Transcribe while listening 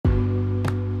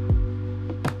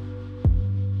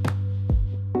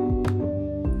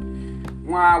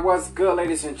Why, what's good,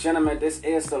 ladies and gentlemen? This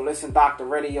is the Listen Doctor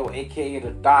Radio, aka the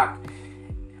Doc,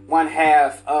 one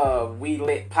half of We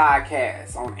Lit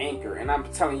Podcast on Anchor. And I'm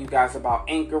telling you guys about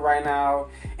Anchor right now.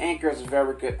 Anchor is a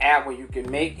very good app where you can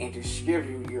make and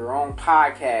distribute your own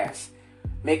podcast.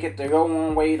 Make it your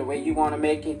own way, the way you want to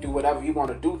make it, do whatever you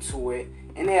want to do to it.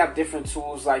 And they have different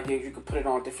tools like you can put it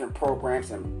on different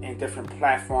programs and different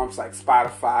platforms like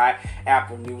Spotify,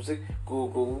 Apple Music,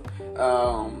 Google,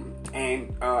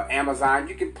 and Amazon.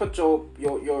 You can put your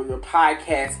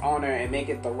podcast on there and make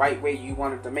it the right way you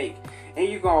want it to make. And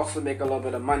you can also make a little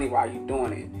bit of money while you're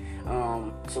doing it.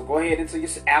 So go ahead into your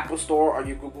Apple Store or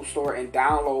your Google Store and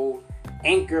download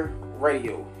Anchor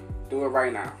Radio. Do it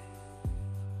right now.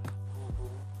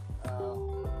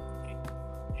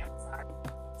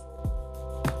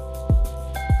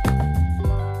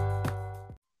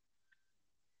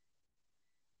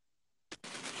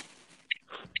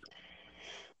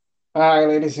 All right,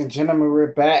 ladies and gentlemen,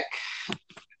 we're back.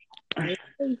 All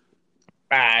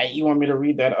right, you want me to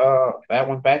read that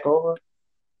one back over?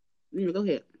 Go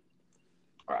ahead.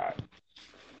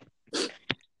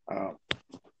 All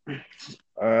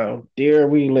right. Dear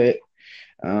We Lit,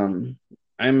 I'm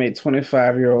a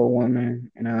 25-year-old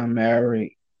woman, and I'm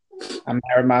married. I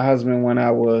married my husband when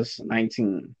I was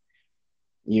 19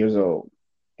 years old,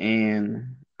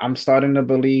 and I'm starting to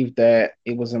believe that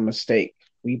it was a mistake.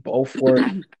 We both work.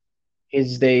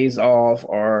 His days off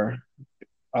are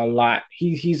a lot.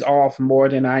 He's off more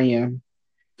than I am.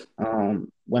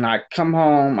 When I come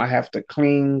home, I have to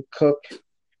clean, cook,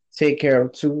 take care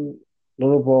of two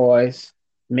little boys,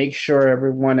 make sure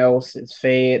everyone else is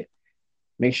fed,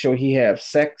 make sure he has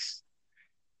sex,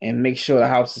 and make sure the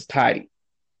house is tidy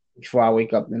before I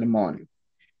wake up in the morning.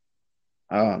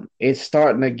 It's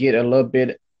starting to get a little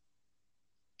bit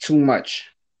too much.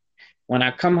 When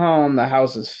I come home, the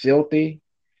house is filthy.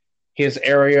 His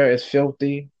area is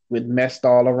filthy with mess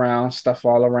all around, stuff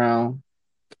all around.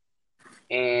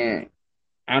 And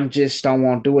I just don't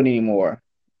want to do it anymore.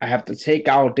 I have to take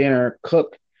out dinner,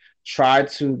 cook, try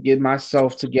to get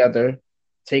myself together,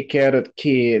 take care of the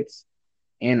kids,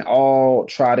 and all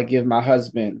try to give my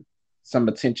husband some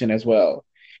attention as well.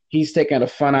 He's taking the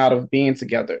fun out of being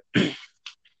together.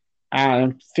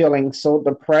 I'm feeling so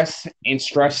depressed and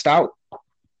stressed out.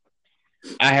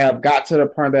 I have got to the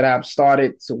point that I've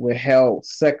started to withhold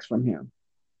sex from him.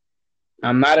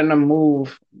 I'm not in a mood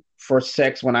for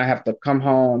sex when I have to come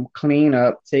home, clean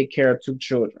up, take care of two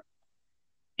children,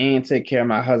 and take care of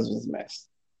my husband's mess.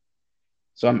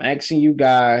 So I'm asking you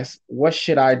guys, what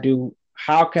should I do?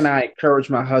 How can I encourage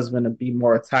my husband to be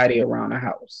more tidy around the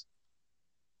house?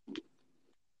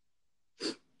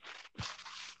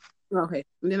 Okay.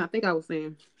 And then I think I was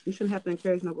saying you shouldn't have to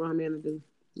encourage no grown man to do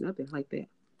nothing like that.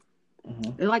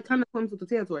 It like kind of comes with the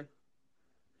territory.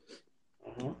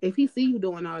 If he see you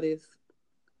doing all this,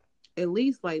 at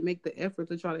least like make the effort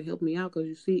to try to help me out because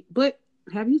you see. But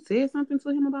have you said something to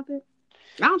him about that?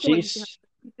 I don't feel like you should have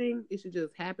anything. It should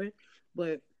just happen.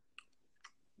 But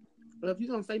if you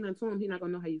don't say nothing to him, he's not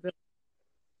gonna know how you feel.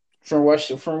 From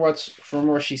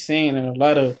what she's saying in a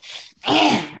letter,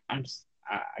 I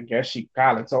guess she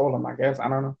probably told him. I guess I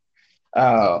don't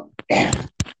know.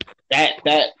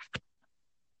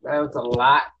 That was a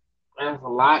lot. That was a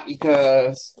lot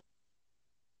because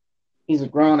he's a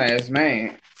grown ass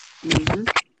man. Mm-hmm.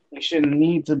 He shouldn't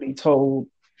need to be told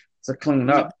to clean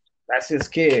up. That's his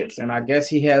kids, and I guess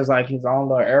he has like his own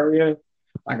little area,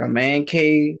 like a man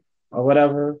cave or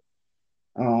whatever.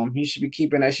 He should be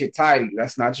keeping that shit tidy.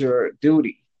 That's not your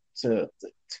duty to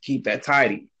keep that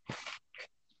tidy.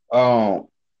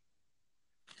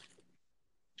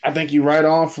 I think you're right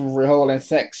on for withholding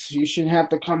sex. You shouldn't have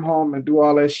to come home and do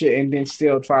all that shit and then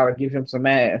still try to give him some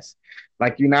ass.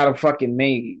 Like you're not a fucking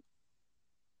maid.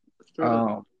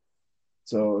 So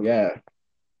yeah.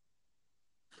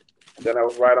 Then I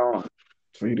was right on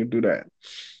for you to do that.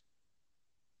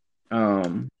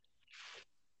 I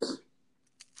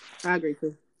agree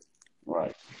too.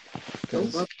 Right.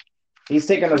 He's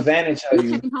taking advantage of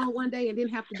you. You came home one day and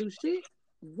didn't have to do shit.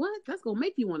 What? That's gonna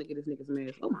make you want to get this nigga's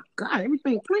mess. Oh my god,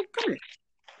 everything clean.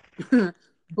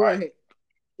 But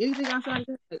anything outside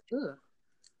of that,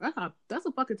 like, that's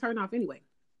a fucking turn off anyway.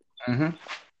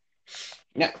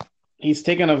 Yeah, he's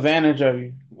taking advantage of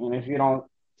you, and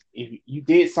if you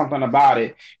did something about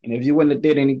it, and if you wouldn't have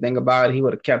did anything about it, he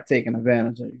would have kept taking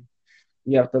advantage of you.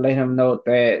 You have to let him know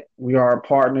that we are a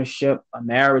partnership. A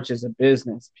marriage is a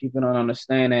business. People don't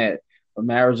understand that a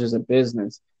marriage is a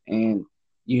business, and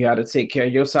you got to take care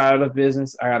of your side of the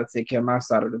business. I got to take care of my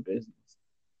side of the business.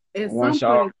 At some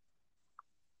point,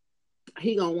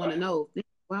 he gonna want to know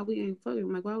why we ain't fucking.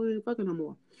 I'm like, why we ain't fucking no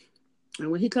more?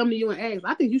 And when he come to you and asks,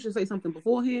 I think you should say something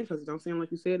beforehand because it don't seem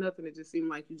like you said nothing. It just seemed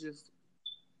like you just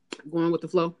going with the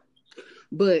flow.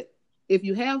 But if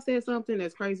you have said something,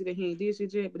 that's crazy that he ain't did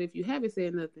shit yet. But if you haven't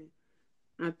said nothing,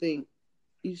 I think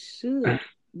you should.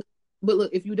 But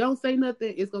look, if you don't say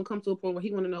nothing, it's gonna come to a point where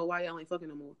he want to know why y'all ain't fucking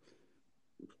no more.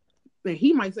 And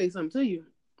he might say something to you,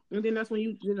 and then that's when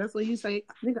you say,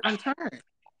 "Nigga, I'm tired.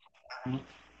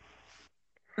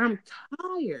 I'm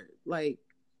tired. Like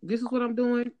this is what I'm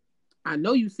doing. I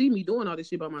know you see me doing all this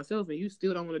shit by myself, and you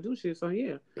still don't want to do shit. So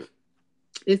yeah,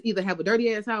 it's either have a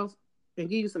dirty ass house and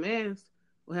give you some ass,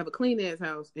 or have a clean ass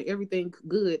house and everything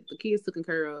good, the kids taken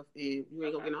care of, and you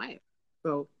ain't gonna get no ass.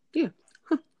 So yeah."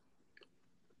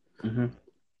 Mm-hmm.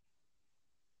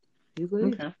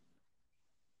 Okay.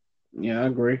 Yeah, I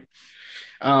agree.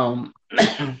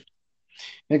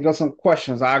 Here go some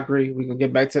questions. I agree. We can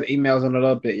get back to the emails in a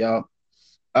little bit, y'all.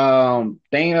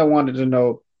 Dana wanted to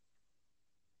know,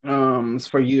 it's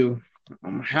for you,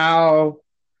 how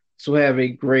to have a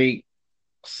great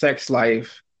sex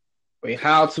life. Wait,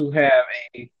 how to have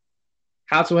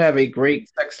a great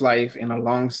sex life in a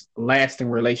long-lasting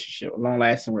relationship.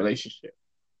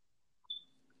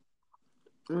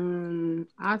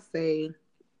 I say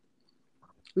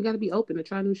we got to be open to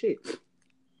try new shit.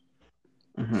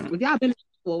 Mm-hmm. If y'all been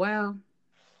for a while,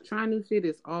 trying new shit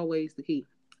is always the key.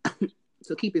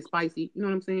 So keep it spicy. You know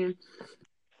what I'm saying?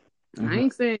 Mm-hmm. I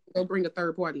ain't saying go bring a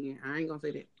third party in. I ain't gonna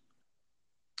say that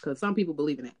because some people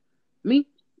believe in that. Me,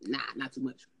 nah, not too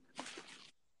much.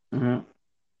 Mm-hmm.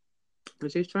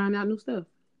 But just trying out new stuff.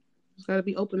 Just gotta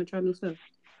be open to try new stuff.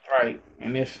 Right,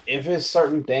 and if it's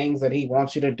certain things that he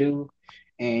wants you to do,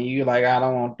 and you like, I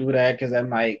don't want to do that because that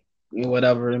might,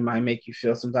 whatever, it might make you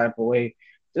feel some type of way.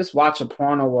 Just watch a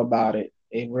porno about it.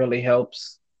 It really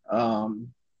helps. And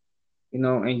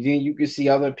then you can see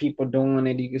other people doing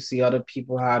it. You can see other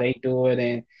people how they do it,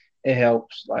 and it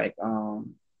helps. Like,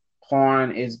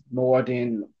 porn is more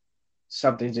than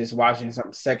something just watching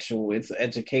something sexual. It's an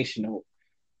educational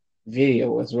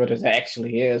video is what it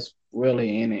actually is,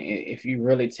 really. And if you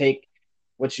really take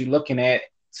what you're looking at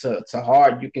to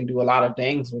heart, you can do a lot of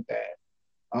things with that.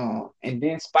 And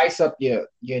then spice up your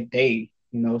day.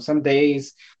 Some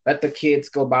days let the kids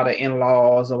go by the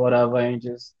in-laws or whatever, and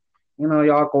just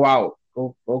y'all go out,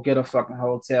 go get a fucking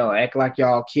hotel, act like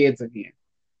y'all kids again.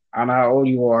 I don't know how old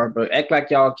you are, but act like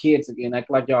y'all kids again, act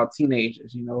like y'all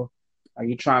teenagers. Are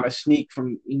you trying to sneak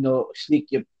them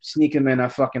in a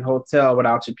fucking hotel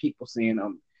without your people seeing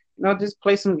them? Just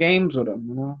play some games with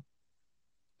them.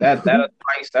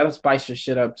 That'll spice your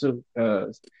shit up too.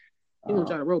 Cause you gonna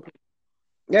try to role play?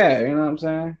 Yeah, you know what I'm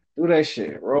saying. Do that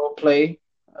shit. Role play.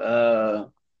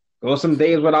 Go some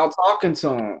days without talking to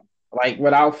them, like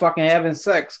without fucking having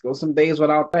sex. Go some days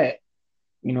without that.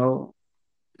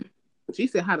 She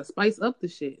said how to spice up the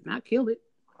shit, not kill it.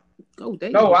 Go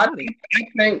days. No, I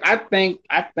think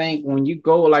when you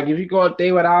go, like, if you go a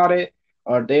day without it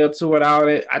or a day or two without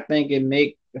it, I think it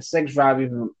make the sex drive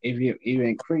even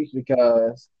increase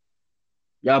because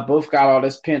y'all both got all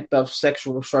this pent up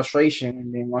sexual frustration,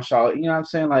 and then once y'all, you know what I'm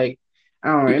saying? Like,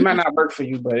 I don't know, it might not work for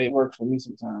you, but it works for me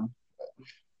sometimes.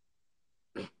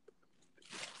 But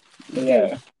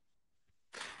yeah.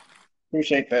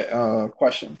 Appreciate that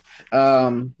question.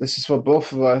 This is for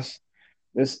both of us.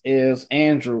 This is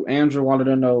Andrew. Andrew wanted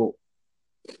to know,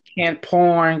 can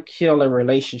porn kill a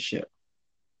relationship?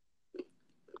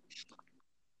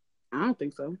 I don't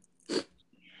think so.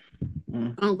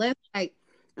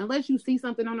 Unless you see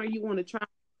something on her you want to try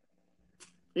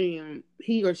and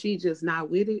he or she just not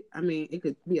with it. I mean, it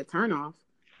could be a turnoff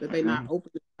that they not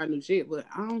open to try new shit, but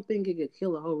I don't think it could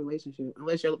kill a whole relationship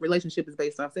unless your relationship is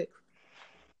based off sex.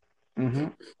 Mm-hmm.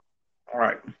 All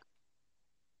right.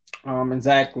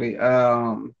 Exactly.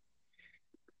 I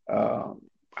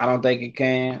don't think it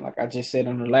can. Like I just said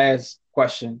in the last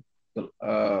question,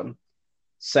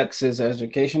 sex is an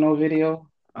educational video.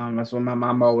 That's what my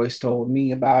mom always told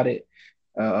me about it.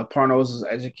 Pornos is an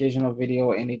educational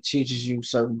video, and it teaches you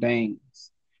certain things.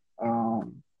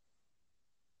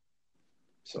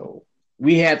 So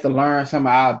we had to learn some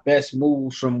of our best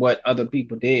moves from what other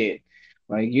people did.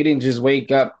 Like, you didn't just wake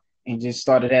up and just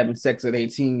started having sex at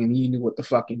 18 and you knew what to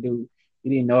fucking do.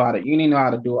 You didn't know how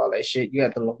to do all that shit. You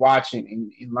had to watch it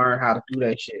and learn how to do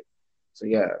that shit. So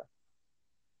yeah,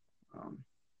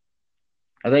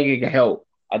 I think it can help.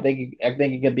 I think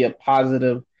it can be a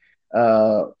positive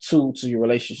tool to your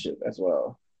relationship as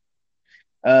well.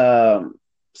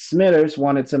 Smithers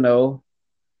wanted to know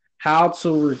how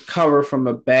to recover from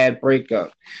a bad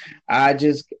breakup. I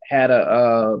just had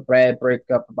a bad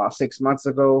breakup about 6 months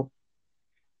ago.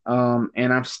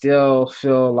 And I still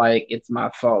feel like it's my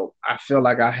fault. I feel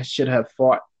like I should have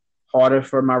fought harder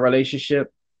for my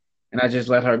relationship, and I just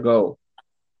let her go.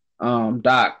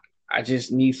 Doc, I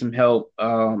just need some help.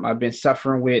 I've been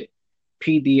suffering with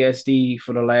PTSD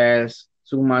for the last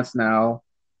 2 months now.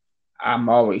 I'm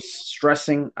always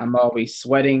stressing. I'm always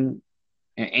sweating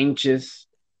and anxious.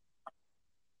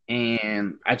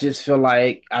 And I just feel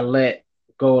like I let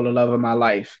go of the love of my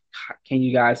life. Can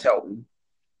you guys help me?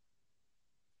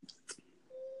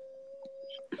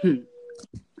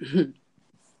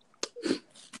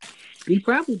 You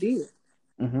probably did.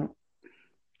 Mm-hmm.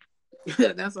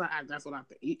 That's what I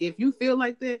think. If you feel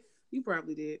like that, you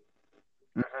probably did.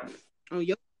 Mm-hmm. On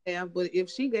your behalf. But if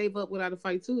she gave up without a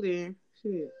fight too, then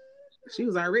shit, she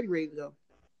was already ready to go.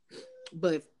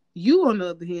 But you, on the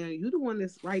other hand, you the one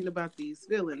that's writing about these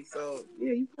feelings. So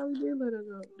yeah, you probably did let her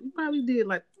go. You probably did.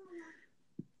 Like,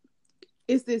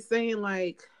 it's this saying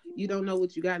like you don't know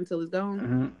what you got until it's gone.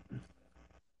 Mm-hmm.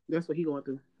 That's what he going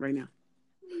through right now.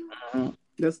 Mm-hmm.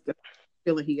 That's the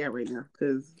feeling he got right now.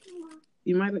 Because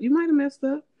you might have messed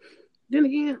up. Then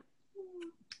again,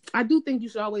 I do think you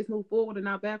should always move forward and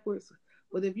not backwards.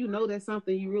 But if you know that's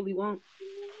something you really want,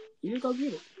 you just go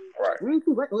get it. Right. Well,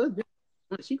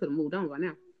 she could have moved on by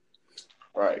now.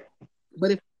 Right.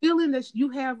 But if the feeling that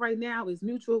you have right now is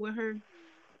mutual with her,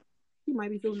 you might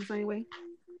be feeling the same way.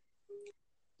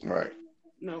 Right.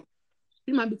 No,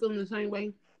 you might be feeling the same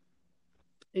way.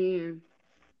 And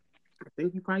I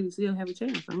think you probably still have a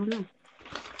chance. I don't know.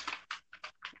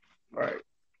 Right.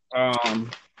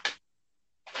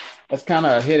 That's kind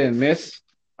of a hit and miss,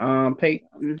 Pate.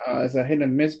 It's a hit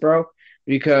and miss, bro,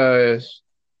 because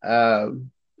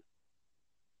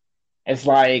it's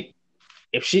like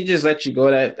if she just let you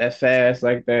go that fast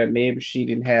like that, maybe she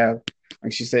didn't have,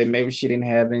 like she said, maybe she didn't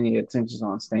have any intentions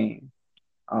on staying.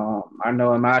 I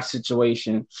know in my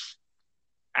situation,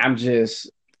 I'm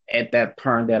just at that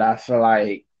point that I feel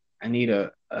like I need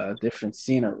a different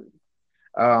scenery.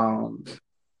 Um,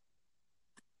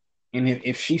 and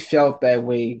if she felt that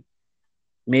way,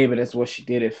 maybe that's what she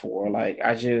did it for. Like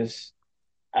I've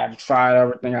tried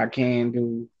everything I can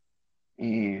do,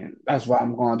 and that's why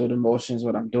I'm going through the motions,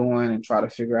 what I'm doing, and try to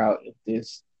figure out if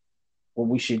this what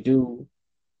we should do.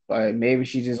 But maybe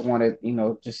she just wanted,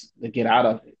 just to get out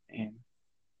of it, and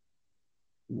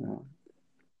you know,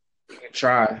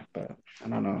 try. But I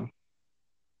don't know.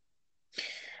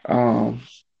 Um,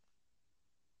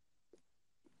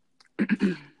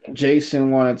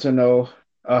 Jason wanted to know.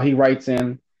 He writes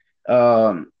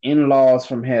in-laws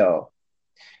from hell.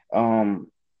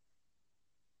 Um,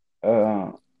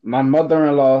 my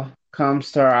mother-in-law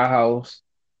comes to our house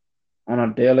on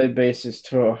a daily basis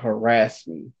to harass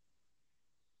me.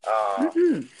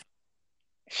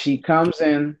 She comes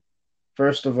in,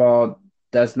 first of all,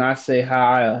 does not say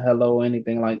hi or hello,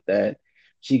 anything like that.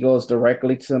 She goes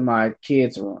directly to my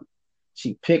kids' room.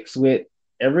 She picks with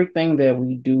everything that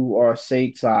we do or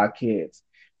say to our kids.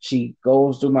 She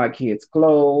goes through my kids'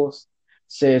 clothes,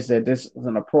 says that this is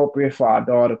inappropriate for our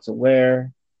daughter to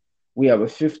wear. We have a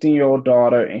 15-year-old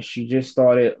daughter, and she just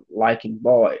started liking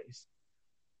boys.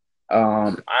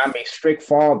 I'm a strict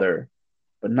father,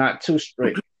 but not too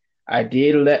strict. I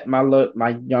did let my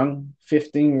young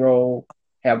 15-year-old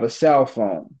have a cell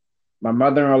phone. My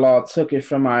mother-in-law took it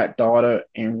from my daughter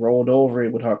and rolled over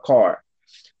it with her car.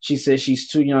 She says she's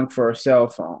too young for a cell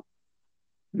phone.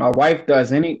 My wife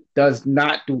does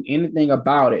not do anything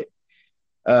about it.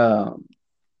 Um,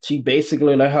 she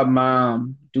basically let her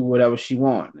mom do whatever she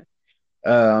wanted.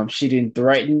 She didn't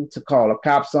threaten to call the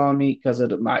cops on me because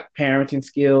of my parenting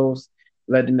skills,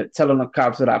 telling the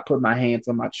cops that I put my hands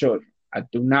on my children. I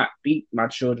do not beat my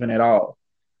children at all.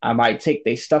 I might take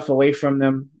their stuff away from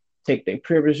them, take their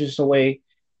privileges away.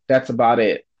 That's about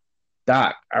it.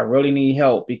 Doc, I really need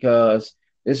help because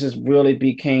this has really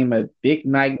became a big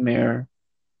nightmare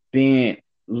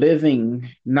living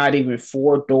not even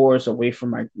 4 doors away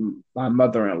from my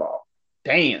mother-in-law.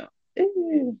 Damn.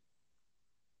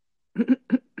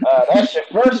 That's your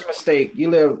first mistake. You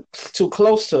live too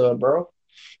close to her, bro.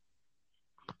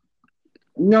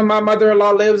 You know my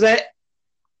mother-in-law lives at?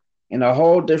 In a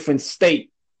whole different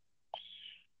state.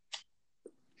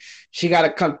 She got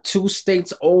to come 2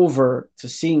 states over to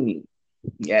see me.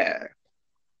 Yeah.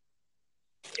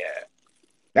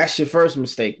 That's your first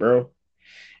mistake, bro.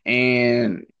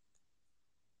 And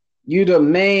you the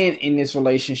man in this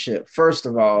relationship. First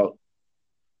of all,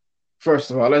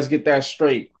 let's get that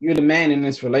straight. You're the man in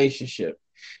this relationship.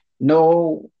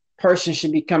 No person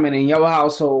should be coming in your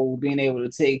household being able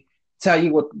to tell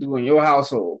you what to do in your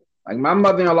household. Like my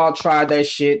mother-in-law tried that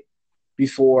shit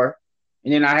before,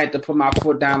 and then I had to put my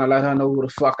foot down and let her know who the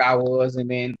fuck I was, and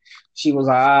then she was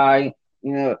like,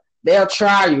 they'll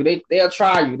try you. They'll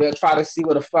try you. They'll try to see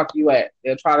where the fuck you at.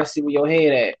 They'll try to see where your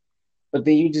head at. But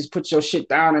then you just put your shit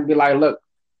down and be like, look,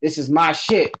 this is my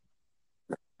shit.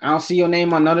 I don't see your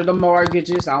name on none of the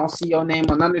mortgages. I don't see your name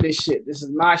on none of this shit. This is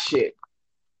my shit.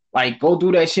 Like, go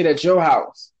do that shit at your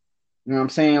house. You know what I'm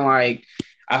saying? Like,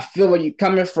 I feel where you're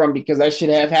coming from because that shit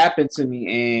have happened to me,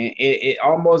 and it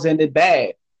almost ended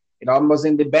bad. It almost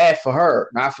ended bad for her,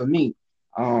 not for me.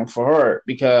 For her,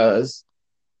 because,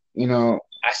 you know,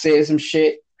 I said some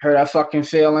shit, hurt her fucking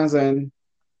feelings, and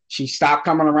she stopped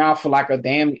coming around for like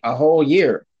a whole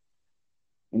year.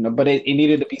 You know, but it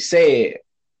needed to be said.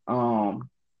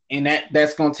 And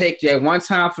that's gonna take you at one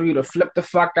time for you to flip the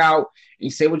fuck out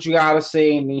and say what you gotta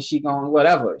say, and then she gonna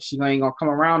whatever. She ain't gonna come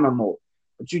around no more.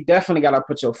 But you definitely gotta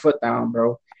put your foot down,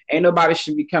 bro. Ain't nobody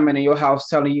should be coming in your house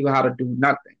telling you how to do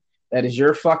nothing. That is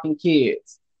your fucking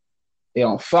kids. They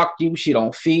don't fuck you. She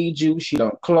don't feed you. She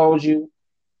don't clothe you.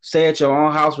 Stay at your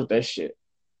own house with that shit.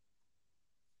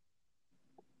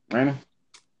 Right?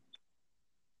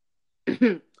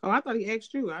 Oh, I thought he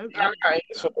asked you.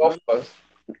 It's for both of us.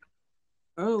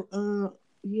 Oh,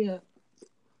 yeah.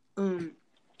 I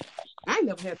ain't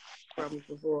never had problems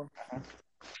before,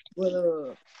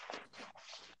 but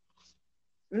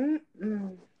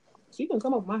she couldn't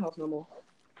come over my house no more.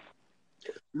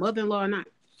 Mother-in-law or not,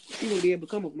 she wouldn't be able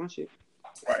to come over my shit.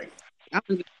 Right.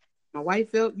 My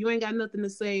wife felt you ain't got nothing to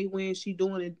say when she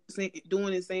doing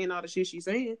and saying all the shit she's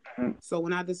saying. Mm-hmm. So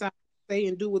when I decide to say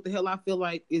and do what the hell I feel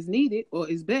like is needed or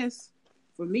is best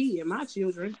for me and my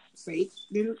children's sake,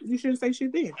 then you shouldn't say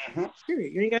shit then. Mm-hmm.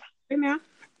 Period. You ain't got to say now.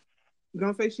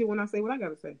 Don't say shit when I say what I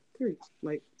gotta say. Period.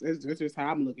 Like that's just how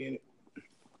I'm looking at it.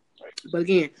 But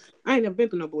again, I ain't never been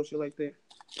through no bullshit like that.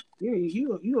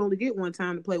 You only get one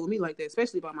time to play with me like that,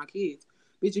 especially about my kids.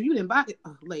 Bitch, if you didn't buy it,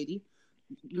 lady,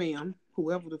 ma'am,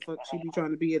 whoever the fuck she be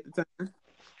trying to be at the time,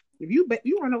 if you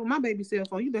run over my baby's cell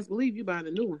phone, you best believe you buying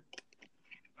a new one.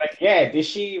 Like, yeah,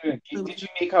 did you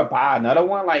make her buy another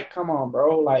one? Like, come on,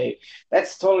 bro. Like,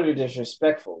 that's totally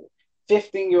disrespectful.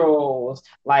 15-year-olds,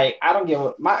 like, I don't give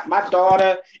a my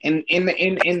daughter in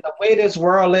the way this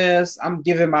world is, I'm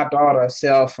giving my daughter a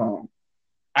cell phone.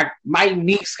 My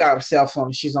niece got a cell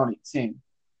phone, she's only 10.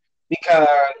 Because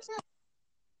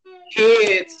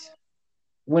kids,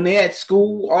 when they're at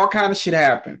school, all kind of shit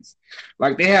happens.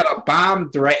 Like, they had a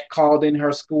bomb threat called in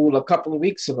her school a couple of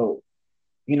weeks ago.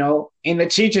 You know, and the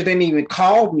teacher didn't even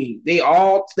call me. They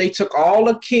took all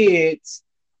the kids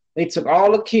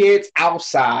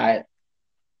outside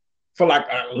for like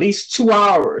at least 2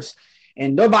 hours,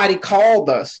 and nobody called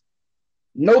us.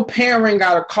 No parent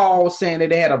got a call saying that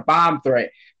they had a bomb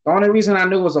threat. The only reason I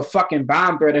knew it was a fucking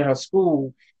bomb threat in her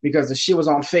school because the shit was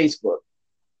on Facebook.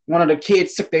 One of the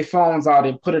kids took their phones out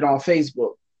and put it on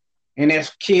Facebook, and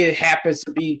this kid happens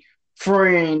to be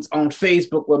friends on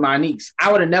Facebook with my niece.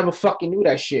 I would have never fucking knew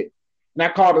that shit. And I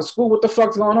called the school, what the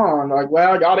fuck's going on? Like,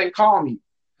 well, y'all didn't call me.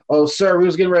 Oh, sir, we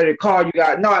was getting ready to call you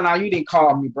guys. No, you didn't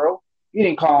call me, bro. You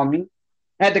didn't call me.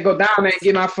 I had to go down there and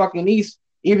get my fucking niece,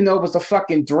 even though it was a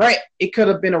fucking threat. It could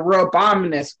have been a real bomb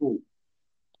in that school.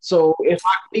 So if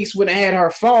my niece wouldn't have had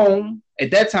her phone, at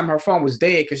that time her phone was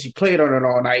dead because she played on it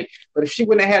all night. But if she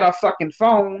wouldn't have had her fucking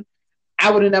phone,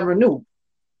 I would have never knew.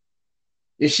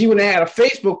 If she wouldn't have had a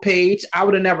Facebook page, I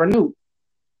would have never knew.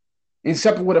 And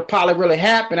something would have probably really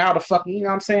happened. I would have fucking, you know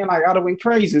what I'm saying? Like, I would have went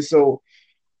crazy. So,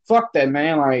 fuck that,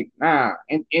 man. Like, nah.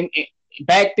 And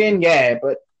back then, yeah.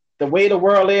 But the way the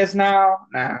world is now,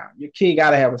 nah. Your kid got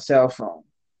to have a cell phone.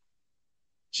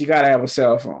 She got to have a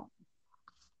cell phone.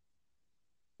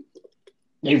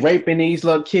 They raping these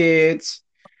little kids.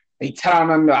 They telling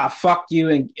them, I'll fuck you.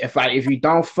 And if you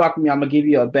don't fuck me, I'm going to give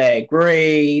you a bad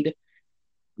grade.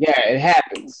 Yeah, it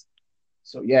happens.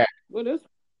 So yeah. What are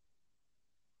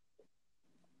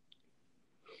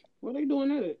they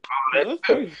doing at it? That's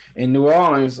crazy. In New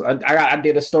Orleans, I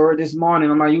did a story this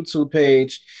morning on my YouTube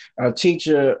page. A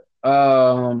teacher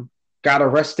got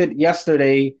arrested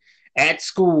yesterday at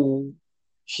school.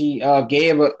 She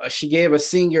gave a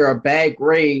senior a bad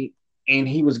grade, and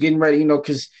he was getting ready,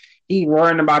 because he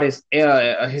worrying about his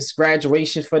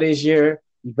graduation for this year.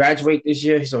 He graduated this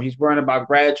year, so he's worrying about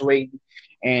graduating.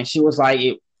 And she was like,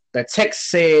 the text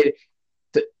said,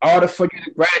 in order for you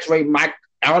to graduate,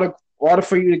 in order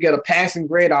for you to get a passing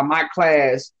grade on my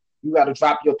class, you got to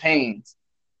drop your pants.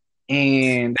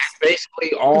 And that's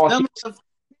basically all.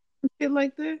 Shit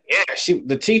like that? Yeah,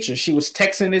 the teacher, she was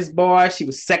texting this boy. She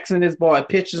was sexing this boy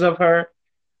pictures of her.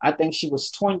 I think she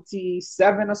was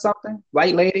 27 or something,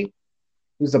 white lady.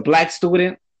 He was a black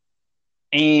student.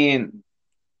 And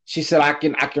she said, I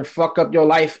can fuck up your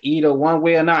life either one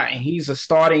way or not. And he's a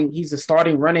starting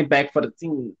running back for the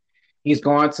team. He's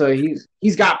going to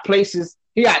he's got places.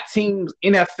 He got teams,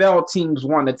 NFL teams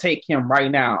want to take him right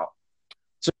now.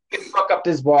 So you can fuck up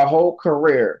this boy whole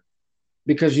career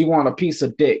because you want a piece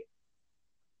of dick.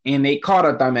 And they caught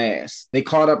a dumbass.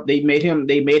 They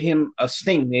made him a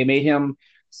sting. They made him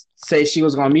say she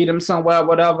was gonna meet him somewhere,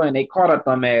 whatever, and they caught a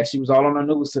dumbass. She was all on the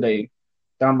news today.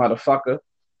 Dumb motherfucker.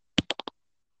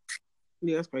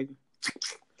 Yeah, that's crazy.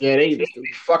 Yeah, they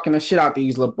be fucking the shit out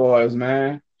these little boys,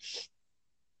 man.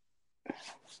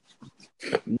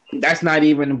 That's not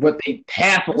even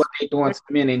half of what they doing to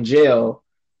men in jail.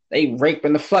 They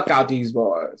raping the fuck out these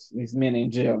boys, these men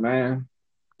in jail, man.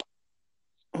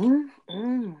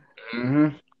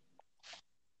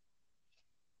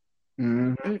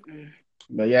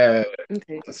 But yeah,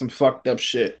 that's some fucked up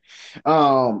shit.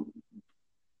 Yeah,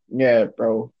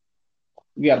 bro.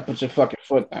 You gotta put your fucking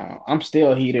foot down. I'm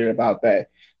still heated about that.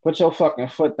 Put your fucking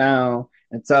foot down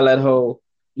and tell that hoe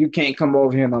you can't come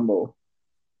over here no more.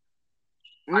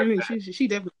 I mean, she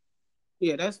definitely.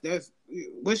 Yeah, that's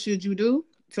what should you do?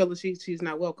 Tell her she's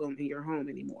not welcome in your home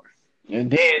anymore.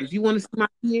 And then if you want to see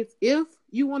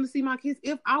my kids,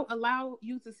 if I'll allow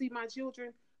you to see my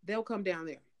children, they'll come down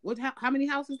there. How many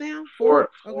houses down? 4.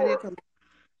 Okay, they'll come.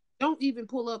 Don't even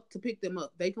pull up to pick them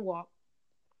up. They can walk.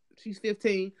 She's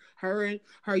 15. Her and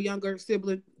her younger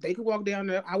sibling, they can walk down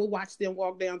there. I will watch them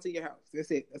walk down to your house.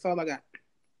 That's it. That's all I got.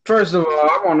 First of all,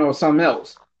 I want to know something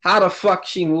else. How the fuck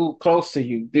she moved close to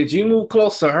you? Did you move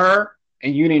close to her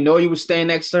and you didn't know you were staying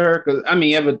next to her? Because, I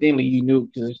mean, evidently you knew.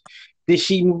 Cause did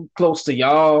she move close to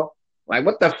y'all? Like,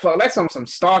 what the fuck? That's some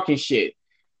stalking shit.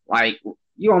 Like,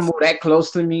 you don't move that close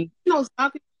to me? No,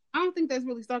 stalking. I don't think that's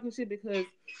really stalking shit because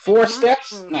 4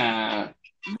 steps? Nah.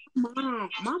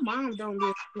 My mom don't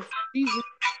live. She's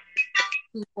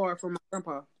too far from my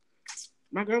grandpa.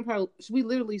 My grandpa, we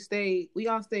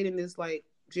all stayed in this like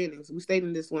Jennings. We stayed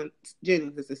in this one.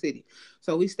 Jennings is the city.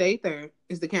 So we stayed there.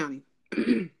 It's the county.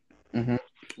 Mm-hmm.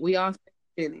 We all stayed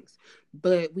in Jennings.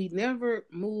 But we never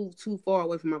moved too far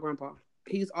away from my grandpa.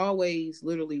 He's always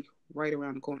literally right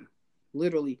around the corner.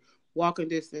 Literally walking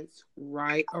distance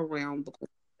right around the corner.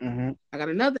 Mm-hmm. I got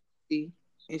another auntie,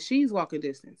 and she's walking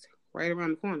distance right around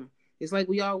the corner. It's like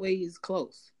we always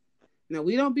close. Now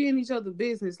we don't be in each other's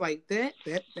business like that.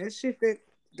 That shit that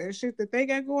they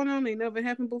got going on, they never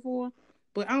happened before.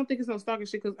 But I don't think it's no stalking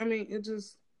shit because I mean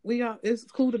it's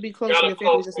cool to be close to your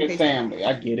family just in case. Family,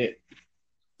 I get it.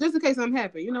 Just in case I'm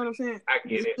happy, you know what I'm saying? I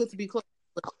get it's good to be close.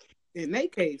 But in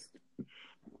that case,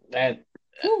 I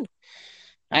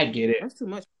get it. That's too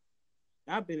much.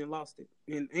 I've been and lost it,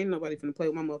 and ain't nobody finna play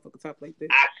with my motherfucking top like this.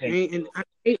 I hate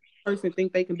a person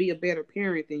think they can be a better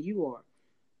parent than you are.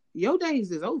 Your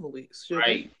days is over with.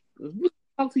 Right. If you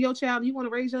talk to your child, you want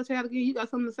to raise your child again, you got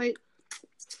something to say,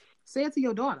 say it to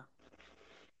your daughter.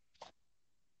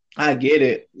 I get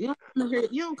it. You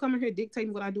don't come in here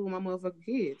dictating what I do with my motherfucking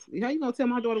kids. How you gonna tell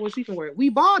my daughter what she can wear? We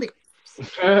bought it.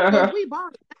 We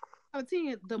bought it. Out of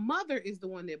 10, the mother is the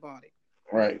one that bought it.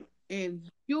 Right. And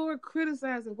you're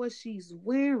criticizing what she's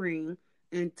wearing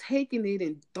and taking it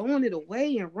and throwing it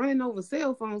away and running over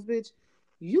cell phones, bitch.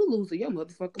 You losing your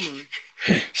motherfucking mind.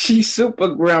 She's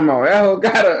super grandma. That hoe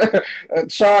got a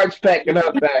charge pack in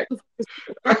her back.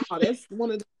 That's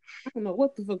one of the, I don't know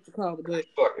what the fuck to call it, but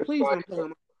please don't play on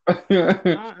my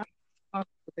I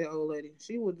with that old lady.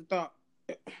 She would have thought,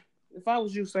 if I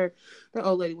was you, sir, that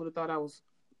old lady would have thought I was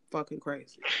fucking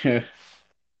crazy. I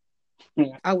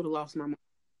would have lost my mind.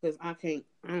 Because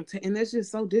and that's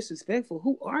just so disrespectful.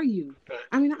 Who are you?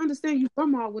 I mean, I understand you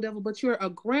grandma or whatever, but you're a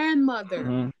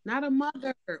grandmother, not a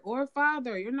mother or a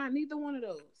father. You're not neither one of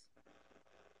those.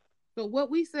 So what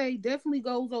we say definitely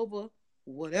goes over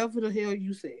whatever the hell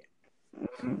you said.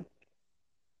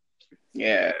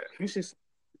 Yeah. It's just,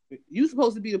 you're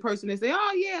supposed to be the person that say,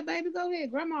 oh yeah, baby, go ahead.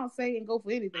 Grandma say and go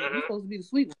for anything. You're supposed to be the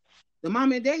sweet one. The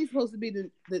mom and daddy's supposed to be the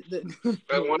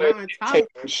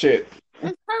shit.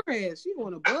 That's her ass. She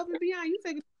going above and beyond. You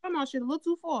taking grandma shit a little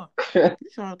too far. You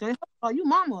trying to tell you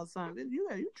mama or something. You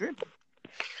tripping.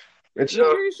 I'm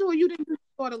pretty sure you didn't do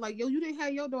your daughter like, you didn't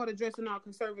have your daughter dressing all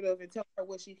conservative and tell her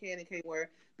what she can and can't wear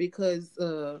because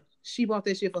she bought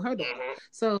that shit for her daughter.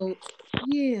 So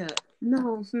yeah,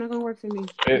 no, it's not gonna work for me.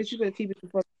 Bitch, you better keep it the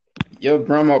fuck. Your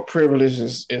grandma privilege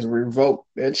is revoked,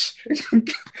 bitch.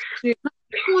 Yeah, I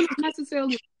don't want to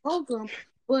necessarily revoke them,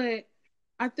 but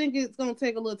I think it's gonna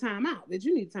take a little time out. That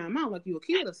you need time out, like you a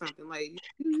kid or something. Like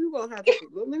you gonna have to.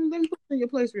 Let me put it in your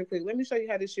place real quick. Let me show you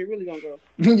how this shit really gonna go.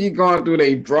 You going through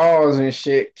their drawers and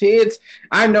shit. Kids,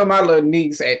 I know my little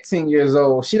niece at 10 years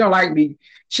old. She don't like me.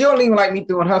 She don't even like me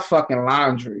doing her fucking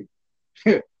laundry.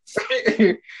 For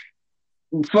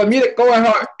me to go in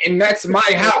her, and that's my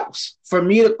house. For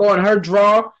me to go in her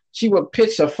drawer she would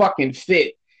pitch a fucking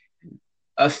fit.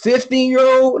 A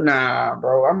 15-year-old? Nah,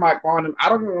 bro. I'm not going to, I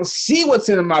don't even see what's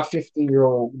in my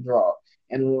 15-year-old draw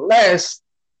unless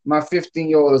my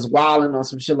 15-year-old is wilding on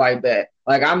some shit like that.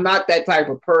 Like, I'm not that type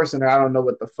of person that I don't know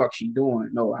what the fuck she doing.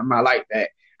 No, I'm not like that.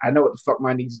 I know what the fuck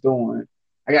my niece doing.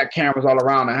 I got cameras all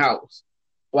around the house.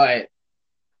 But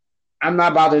I'm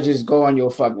not about to just go on your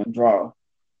fucking draw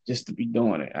just to be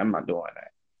doing it. I'm not doing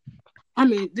that. I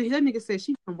mean, that nigga said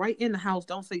she come right in the house,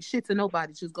 don't say shit to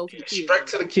nobody, just go to the kids' Straight room.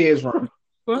 to the kids' room.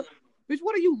 What? Bitch,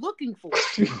 what are you looking for?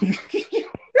 This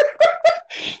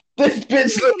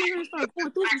bitch come in here and start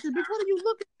going through some shit. Bitch, what are you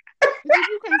looking for? If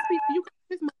you can't speak, you can't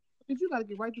this bitch, you gotta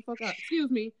get right the fuck out. Excuse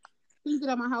me. Can you get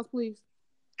out of my house, please?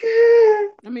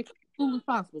 I mean, as soon as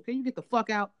possible. Can you get the fuck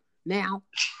out now?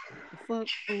 The fuck,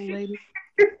 old lady.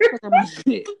 Fuck out my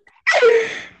shit.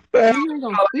 You ain't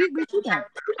gonna speak, bitch. You got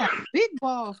big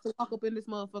balls to walk up in this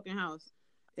motherfucking house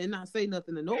and not say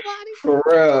nothing to nobody. For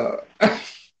real.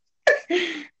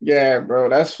 Yeah, bro,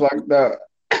 that's fucked up.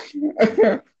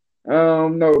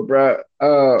 No, bro.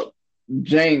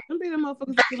 James. Some people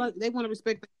motherfuckers feel like they want to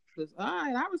respect the all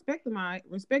right, I respect them. I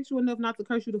respect you enough not to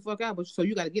curse you the fuck out, but so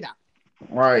you got to get out.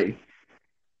 Right.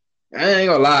 I ain't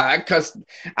gonna lie.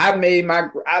 I made my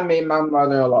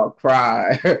mother-in-law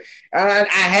cry. I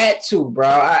had to, bro.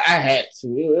 I had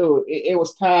to. It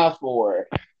was time for her.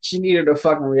 She needed a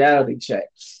fucking reality check,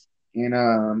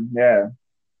 and yeah,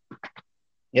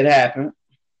 it happened.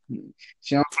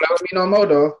 She don't play with me no more,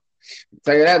 though. I'll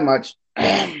tell you that much.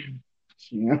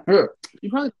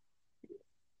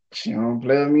 she don't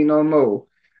play with me no more.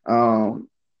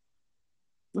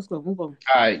 Let's go. Move on.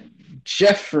 All right,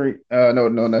 Jeffrey.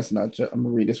 No, that's not. I'm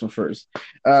gonna read this one first.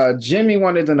 Jimmy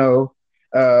wanted to know.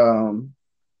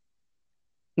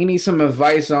 He needs some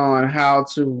advice on how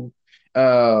to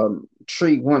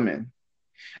treat women.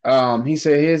 He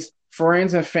said his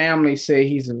friends and family say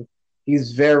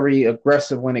he's very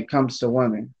aggressive when it comes to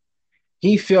women.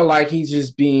 He feel like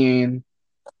he's giving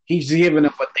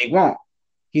them what they want.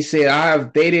 He said, I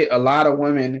have dated a lot of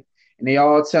women and they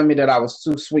all tell me that I was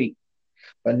too sweet.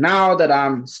 But now that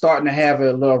I'm starting to have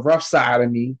a little rough side of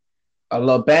me, a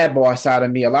little bad boy side of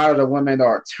me, a lot of the women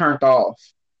are turned off.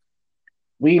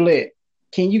 We lit.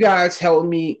 Can you guys help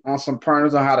me on some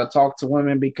pointers on how to talk to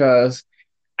women? Because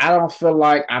I don't feel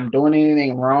like I'm doing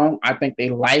anything wrong. I think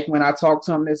they like when I talk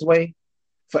to them this way.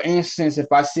 For instance,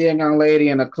 if I see a young lady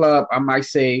in a club, I might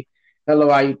say, hello,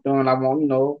 how you doing? I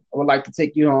would like to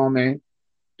take you home and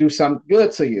do something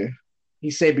good to you.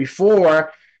 He said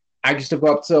before, I used to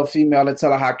go up to a female and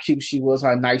tell her how cute she was,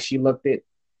 how nice she looked it,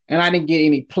 and I didn't get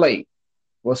any play.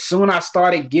 Well, soon I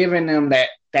started giving them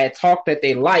that talk that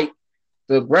they like,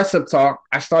 the aggressive talk.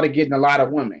 I started getting a lot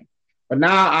of women. But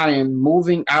now I am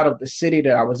moving out of the city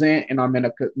that I was in, and I'm in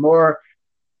a more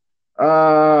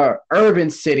urban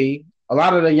city. A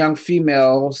lot of the young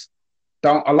females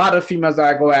a lot of the females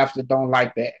that I go after don't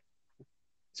like that.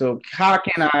 So how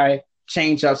can I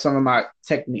change up some of my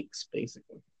techniques,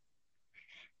 basically?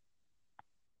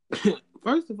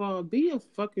 First of all, be your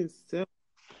fucking self.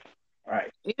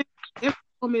 Right. If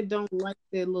women don't like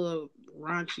that little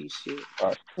raunchy shit.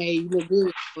 Right. Hey, you look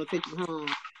good. I'll take you home.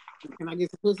 Can I get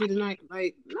some pussy tonight?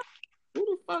 Like, no. Who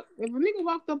the fuck? If a nigga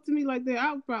walked up to me like that,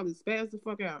 I would probably spaz the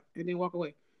fuck out and then walk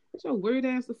away. Get your weird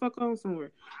ass the fuck on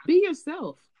somewhere. Be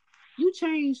yourself. You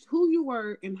changed who you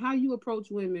were and how you approach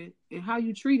women and how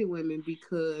you treated women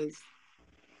because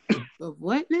of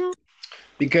what now?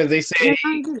 Because they said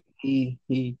he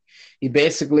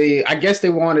basically, I guess they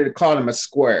wanted to call him a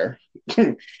square.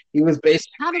 He was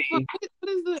basically. How the fuck?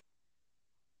 What is the?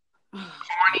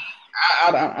 Corny.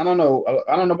 I don't know.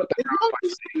 I don't know what the.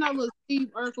 If you're not a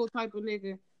Steve Urkel type of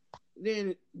nigga,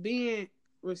 then being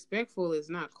respectful is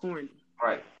not corny.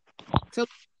 Right. Tell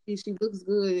her she looks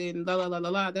good and la la la la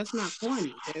la. That's not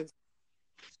corny. That's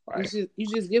right. You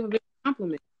just give a big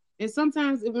compliment. And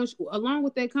sometimes, along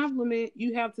with that compliment,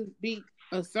 you have to be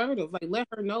assertive. Like, let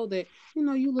her know that,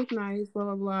 you look nice, blah,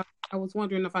 blah, blah. I was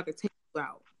wondering if I could take you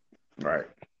out. Right.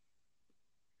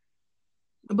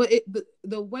 But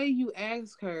the way you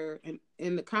ask her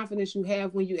and the confidence you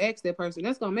have when you ask that person,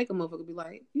 that's going to make a motherfucker be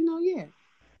like, yeah.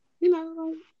 Like,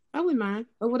 I wouldn't mind.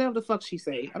 Or whatever the fuck she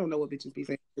say. I don't know what bitches be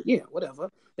saying. But yeah,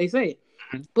 whatever. They say it.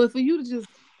 Mm-hmm. But for you to just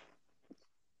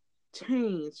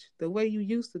change the way you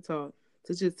used to talk,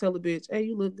 to just tell a bitch, hey,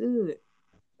 you look good.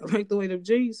 I like the way them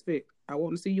jeans fit. I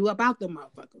want to see you up out them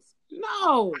motherfuckers.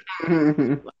 No.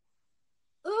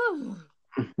 Ugh.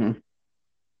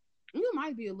 You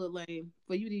might be a little lame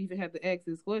for you to even have to ask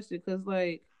this question because,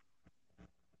 like,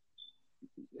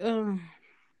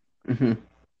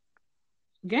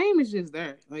 game is just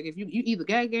there. Like, if you either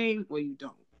got game or you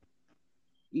don't.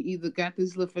 You either got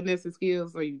these little finesse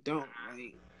skills or you don't.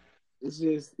 Like, it's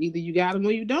just either you got them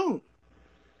or you don't.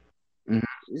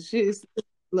 Mm-hmm. This shit is,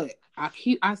 look,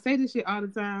 I say this shit all the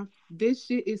time. This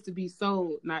shit is to be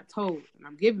sold, not told. And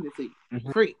I'm giving it to you.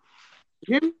 Mm-hmm. Free.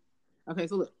 You hear me? Okay,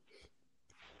 so look.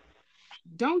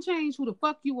 Don't change who the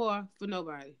fuck you are for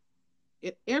nobody.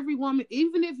 If every woman,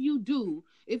 even if you do,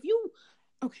 if you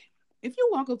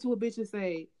walk up to a bitch and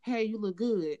say, "Hey, you look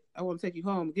good. I want to take you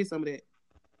home and get some of that."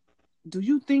 Do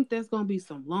you think that's gonna be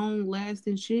some long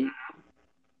lasting shit?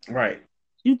 Right.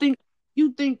 You think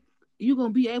you gonna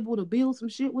be able to build some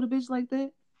shit with a bitch like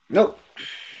that? Nope.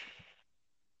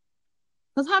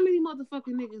 Cause how many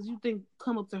motherfucking niggas you think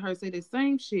come up to her say the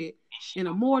same shit in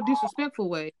a more disrespectful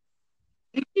way,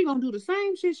 and she gonna do the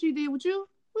same shit she did with you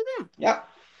with them? Yep.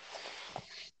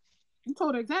 You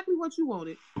told her exactly what you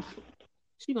wanted.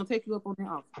 She gonna take you up on that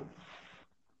offer.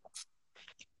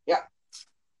 Yeah.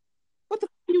 What the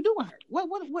fuck you do with her?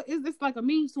 What is this like a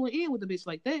means to an end with a bitch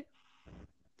like that?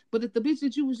 But if the bitch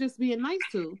that you was just being nice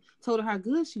to told her how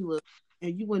good she looked,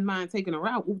 and you wouldn't mind taking her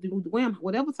out, wham,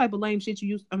 whatever type of lame shit you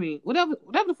used, whatever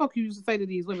the fuck you used to say to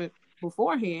these women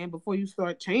beforehand, before you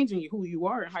start changing who you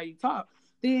are and how you talk,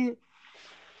 then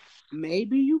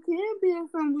maybe you can build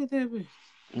something with that bitch.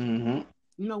 Mm-hmm.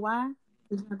 You know why?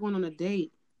 It's not going on a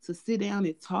date to sit down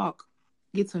and talk,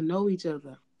 get to know each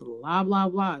other, blah, blah,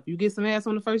 blah. If you get some ass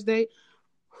on the first date,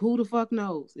 who the fuck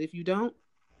knows? If you don't,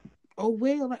 oh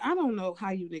well. Like, I don't know how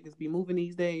you niggas be moving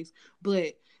these days,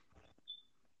 but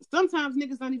sometimes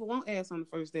niggas don't even want ass on the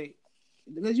first date.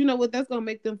 Because you know what? That's going to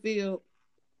make them feel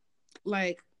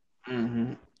like,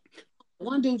 Mm-hmm.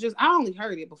 one dude I only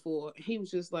heard it before. He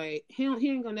was just like, he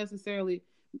ain't going to necessarily,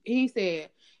 he said,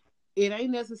 it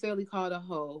ain't necessarily called a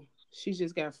hoe. She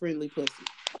just got friendly pussy.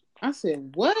 I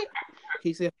said, what?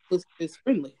 He said, pussy is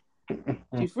friendly.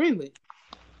 She friendly.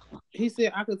 He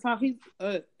said, I could talk.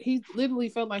 He literally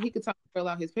felt like he could talk to her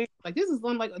out his pants. Like, this is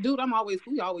one, like, dude,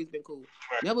 we always been cool.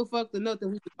 Never fucked or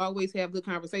nothing. We always have good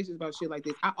conversations about shit like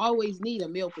this. I always need a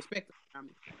male perspective on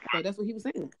me. So that's what he was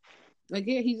saying. Like,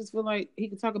 yeah, he just feel like he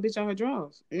could talk a bitch out her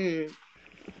drawers. And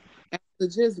after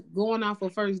just going off a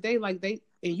first date, like and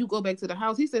you go back to the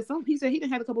house. He said he done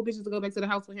had a couple bitches to go back to the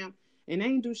house with him, and they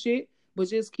ain't do shit, but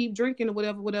just keep drinking or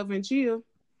whatever, and chill.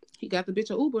 He got the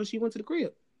bitch an Uber, and she went to the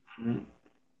crib. Mm-hmm.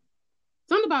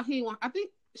 Something about I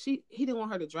think he didn't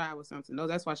want her to drive or something. No,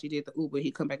 that's why she did the Uber.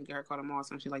 He come back and get her car tomorrow or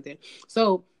something like that.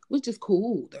 So, which is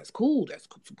cool. That's cool. That's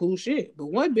cool shit. But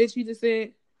one bitch, he just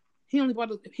said he only brought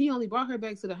her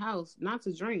back to the house not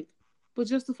to drink, but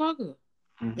just to fuck her.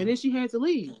 Mm-hmm. And then she had to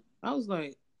leave. I was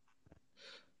like,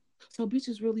 so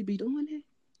bitches really be doing that?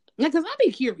 Yeah, because I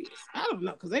be curious. I don't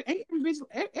know, because every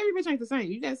bitch ain't the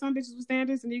same. You got some bitches with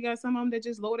standards, and you got some of them that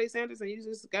just lower their standards, and you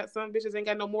just got some bitches ain't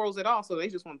got no morals at all, so they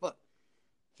just want to fuck.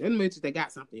 Them bitches, they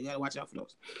got something. You gotta watch out for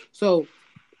those. So,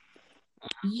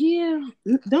 yeah,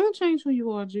 don't change who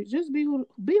you are. Just be who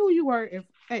you are.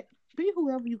 Be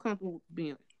whoever you comfortable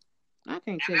being. I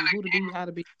can't tell you who to be, how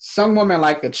to be. Some women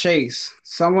like to chase.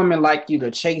 Some women like you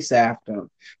to chase after them.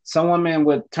 Some women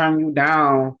would turn you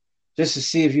down just to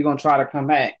see if you're gonna try to come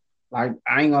back. Like,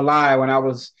 I ain't gonna lie, when I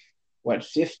was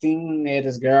 15, they had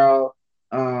this girl.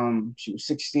 She was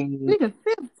 16. Nigga,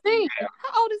 15.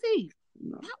 How old is he?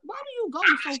 Why do you go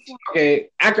so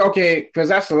far? Okay, because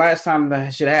that's the last time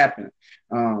that shit happened.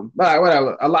 But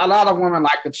whatever. A lot of women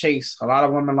like to chase. A lot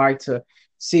of women like to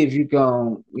see if you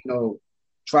can,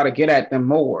 try to get at them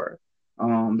more.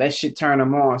 That shit turn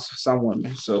them on for some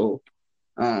women. So,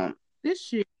 this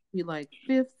shit be like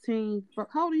 15.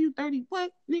 How old are you? 30?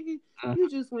 What, nigga? You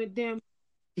just went damn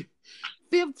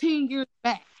 15 years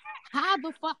back. How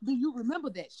the fuck do you remember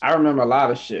that shit? I remember a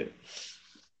lot of shit.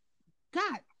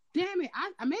 God damn it.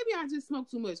 Maybe I just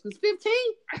smoked too much. Because 15?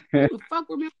 Who the fuck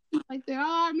remember like that?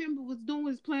 All I remember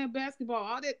was playing basketball.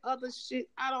 All that other shit,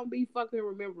 I don't be fucking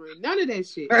remembering. None of that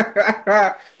shit.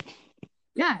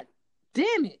 God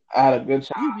damn it. I had a good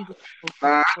time.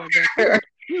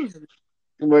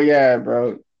 But yeah,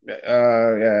 bro.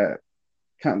 Yeah.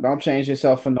 Don't change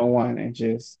yourself for no one, and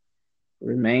just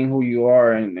remain who you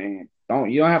are, and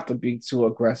you don't have to be too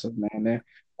aggressive, man.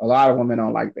 A lot of women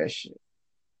don't like that shit.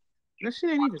 That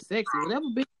shit ain't even sexy. Whatever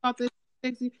bitch thought that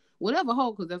sexy, whatever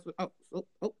hoe, because that's what.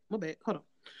 Oh, my bad. Hold on.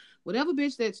 Whatever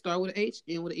bitch that start with an H,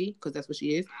 end with an E, because that's what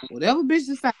she is. Whatever bitch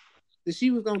decided that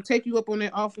she was gonna take you up on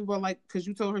that offer, but like, because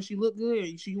you told her she looked good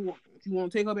and you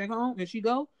want to take her back home, and she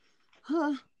go,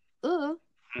 starts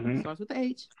with the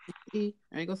H, E.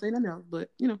 I ain't gonna say nothing else,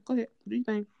 but go ahead. Do you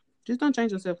think? Just don't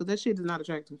change yourself, because that shit is not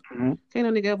attractive. Mm-hmm. Can't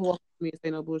no nigga ever walk with me and say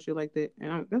no bullshit like that.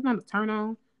 And that's not a turn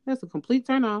on. That's a complete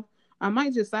turn off. I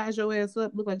might just size your ass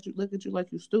up, look at you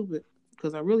like you stupid,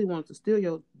 because I really wanted to steal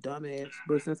your dumb ass.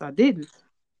 But since I didn't,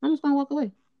 I'm just gonna walk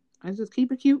away. I just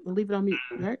keep it cute and leave it on mute.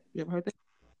 You heard? You ever heard that?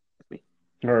 That's me.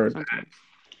 Heard. Sometimes.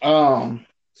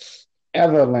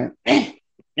 Evelyn.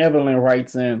 Evelyn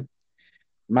writes in,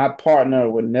 my partner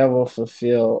would never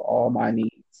fulfill all my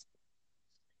needs.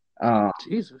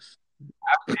 Jesus.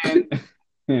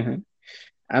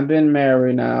 I've been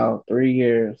married now 3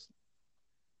 years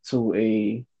to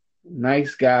a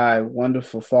nice guy,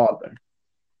 wonderful father.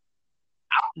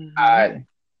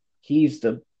 He's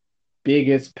the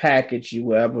biggest package you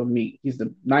will ever meet. He's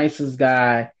the nicest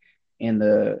guy and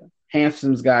the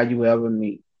handsomest guy you will ever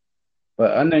meet.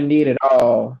 But underneath it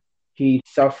all, he's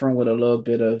suffering with a little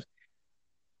bit of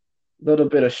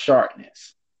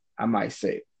sharpness, I might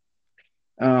say.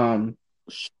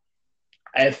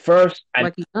 At first,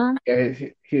 like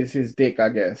his dick, I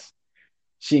guess.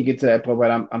 She didn't get to that point,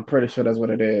 but I'm pretty sure that's what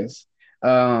it is.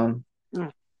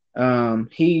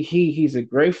 He's a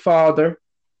great father.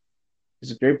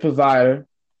 He's a great provider.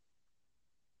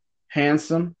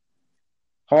 Handsome,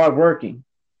 hardworking.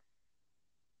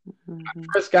 When I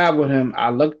first got with him, I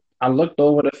looked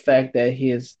over the fact that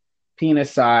his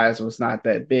penis size was not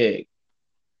that big.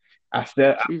 I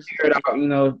figured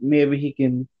out, maybe he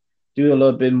can do a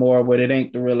little bit more, but it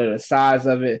ain't really the size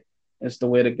of it. It's the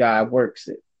way the guy works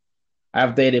it.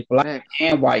 I've dated black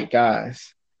and white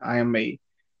guys. I am a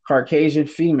Caucasian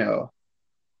female.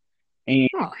 And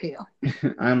hell.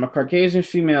 I'm a Caucasian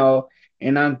female,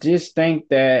 and I just think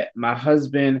that my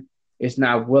husband is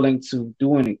not willing to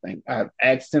do anything. I've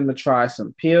asked him to try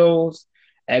some pills,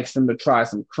 asked him to try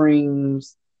some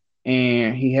creams,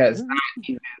 and he has not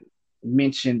even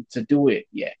mentioned to do it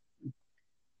yet.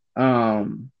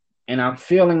 And I'm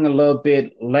feeling a little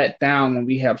bit let down when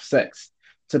we have sex,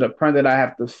 to the point that I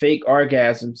have to fake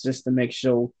orgasms just to make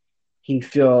sure he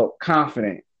feel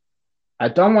confident. I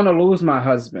don't want to lose my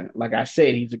husband. Like I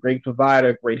said, he's a great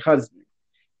provider, great husband.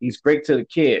 He's great to the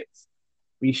kids.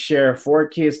 We share 4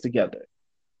 kids together.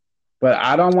 But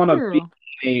I don't want to be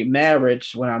in a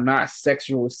marriage when I'm not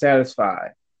sexually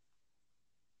satisfied.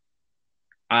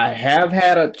 I have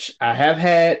had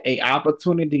a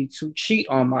opportunity to cheat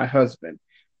on my husband,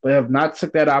 but have not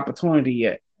took that opportunity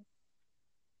yet.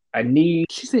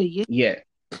 She said yet.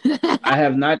 I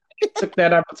have not took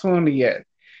that opportunity yet.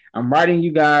 I'm writing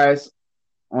you guys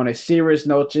on a serious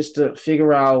note just to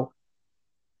figure out,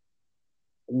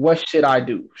 what should I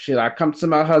do? Should I come to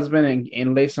my husband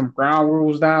and lay some ground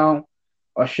rules down?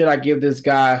 Or should I give this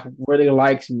guy who really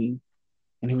likes me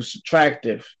and who's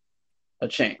attractive a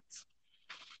chance?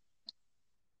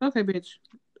 Okay, bitch.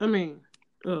 I mean,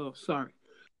 oh, sorry.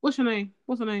 What's your name?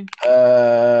 What's her name?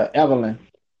 Evelyn.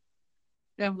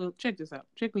 Evelyn, check this out.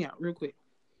 Check me out real quick.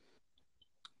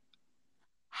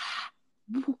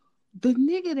 The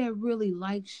nigga that really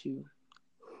likes you,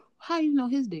 how you know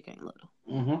his dick ain't little?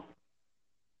 Mm-hmm.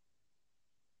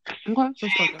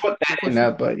 Okay, put that in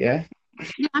there, but yeah.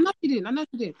 Yeah, I know you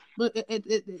did. But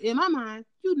in my mind,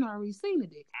 you'd already seen the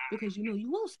dick because you know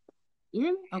you want. You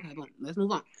hear me? Okay, boom. Let's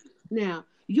move on. Now,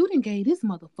 you done gave this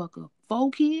motherfucker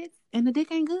 4 kids and the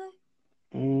dick ain't good?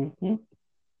 Mm-hmm.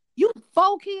 You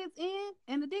 4 kids in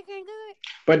and the dick ain't good?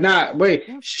 But not, wait.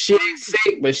 She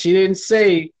didn't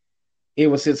say it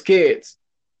was his kids.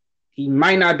 He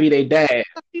might not be their dad.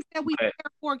 She said we share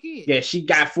 4 kids. Yeah, she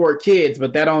got 4 kids,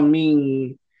 but that don't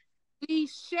mean we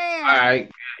share. All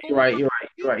right, you're right.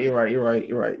 Go ahead.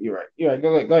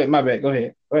 My bad. Go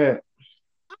ahead.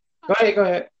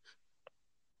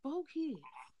 4 kids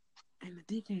and the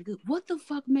dick ain't good. What the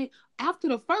fuck, made after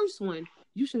the first one?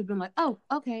 You should have been like, oh,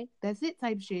 okay, that's it,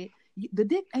 type shit. The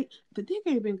dick ain't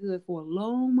been good for a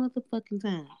long motherfucking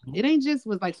time. It ain't just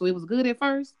was like, so it was good at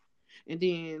first, and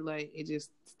then like it just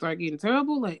started getting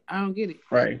terrible. Like, I don't get it.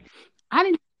 Right. I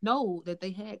didn't know that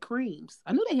they had creams.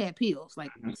 I knew they had pills,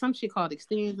 like some shit called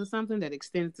Extends or something that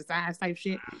extends the size type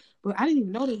shit. But I didn't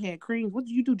even know they had creams. What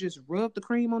do you do? Just rub the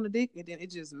cream on the dick and then it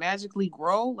just magically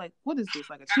grow? Like, what is this?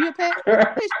 Like a chia pet?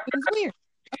 It's weird.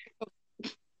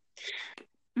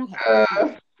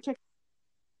 Okay. Check.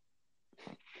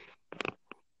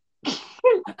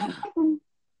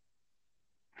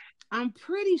 I'm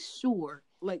pretty sure,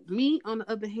 like me, on the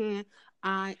other hand,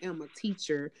 I am a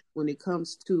teacher when it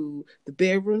comes to the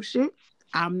bedroom shit.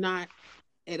 I'm not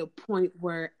at a point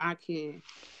where I can,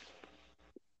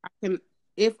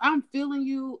 if I'm feeling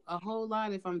you a whole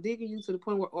lot, if I'm digging you to the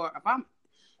point where, or if I'm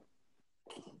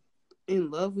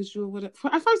in love with you or whatever.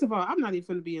 First of all, I'm not even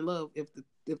going to be in love if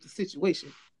the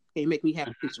situation can't make me have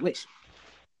a situation.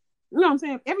 You know what I'm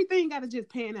saying? Everything got to just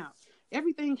pan out.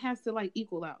 Everything has to like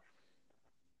equal out.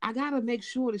 I gotta make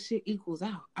sure the shit equals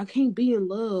out. I can't be in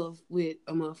love with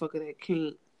a motherfucker that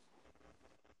can't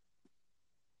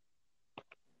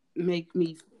make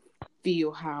me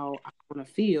feel how I want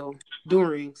to feel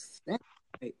during sex.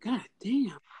 Like, God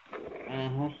damn.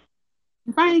 Mm-hmm.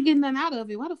 If I ain't getting nothing out of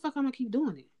it, why the fuck I'm gonna keep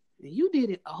doing it? And you did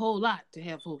it a whole lot to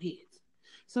have 4 kids.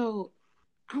 So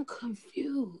I'm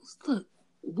confused. Look,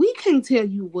 we can't tell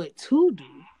you what to do.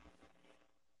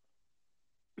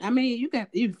 I mean, you got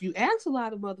if you ask a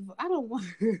lot of motherfuckers, I don't want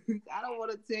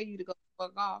to tell you to go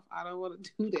fuck off. I don't want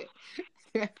to do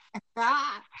that.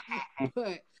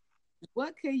 But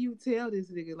what can you tell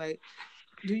this nigga? Like,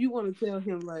 do you want to tell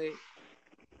him like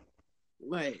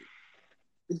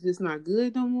it's just not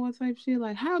good no more type shit?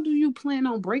 Like, how do you plan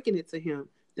on breaking it to him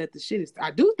that the shit is?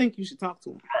 I do think you should talk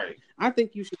to him. Right. I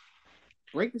think you should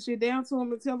break the shit down to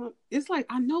him and tell him. It's like,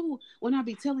 I know when I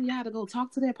be telling y'all to go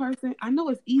talk to that person, I know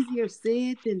it's easier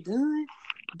said than done,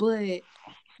 but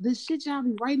the shit y'all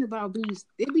be writing about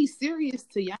be serious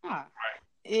to y'all. Right.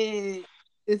 And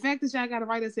the fact that y'all gotta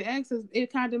write us and ask us,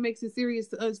 it kind of makes it serious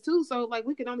to us too. So like,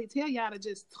 we can only tell y'all to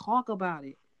just talk about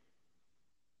it.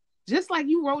 Just like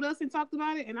you wrote us and talked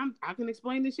about it, and I can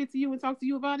explain this shit to you and talk to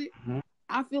you about it. Mm-hmm.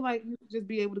 I feel like you should just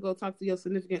be able to go talk to your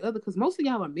significant other, because most of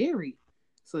y'all are married.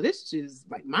 So this is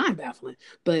just like mind baffling.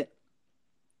 But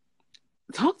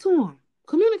talk to him.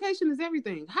 Communication is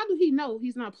everything. How do he know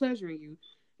he's not pleasuring you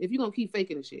if you're gonna keep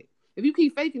faking the shit? If you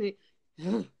keep faking it,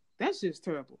 that's just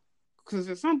terrible. Because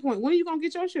at some point, when are you gonna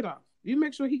get your shit off? You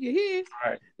make sure he get his.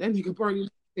 Right. Then you can burn your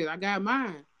shit. I got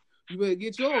mine. You better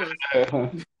get yours.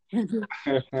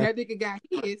 That nigga got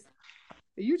his.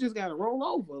 And you just gotta roll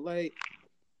over. Like,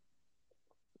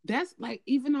 that's like,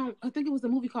 even on, I think it was a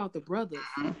movie called The Brothers.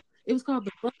 It was called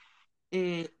The Brothers.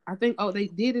 And I think, they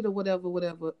did it or whatever, or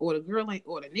the girl ain't,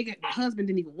 or the nigga, the husband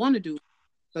didn't even want to do it.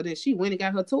 So then she went and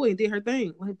got her toy and did her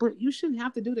thing. Like, but you shouldn't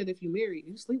have to do that if you're married.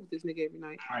 You sleep with this nigga every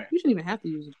night. Right. You shouldn't even have to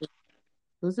use it.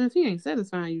 Because if he ain't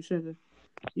satisfying you, sugar,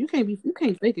 you can't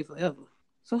fake it forever.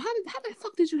 So how the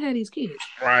fuck did you have these kids?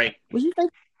 Right. Was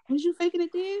you faking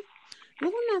it then?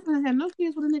 Because I'm not gonna have no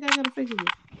kids with a nigga I gotta fake it with.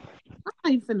 I'm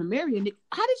not even finna marry a nigga.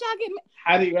 How did y'all get married?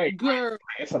 How do you like? Girl,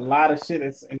 it's a lot of shit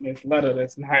that's in this letter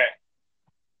that's not.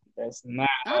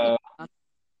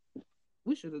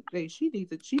 We should have. Hey, she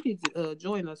needs to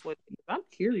join us. I'm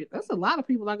curious. That's a lot of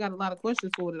people. I got a lot of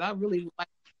questions for that I really would like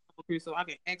to come up here so I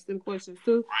can ask them questions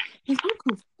too. Cause I'm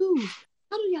confused.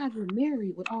 How do y'all get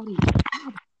married with all these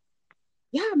problems?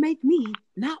 Y'all make me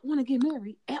not want to get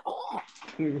married at all.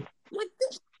 Like,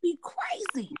 this be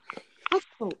crazy.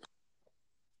 So,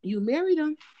 you married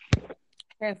him,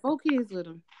 had 4 kids with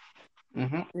him,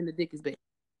 and the dick is bad.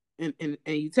 And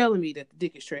you telling me that the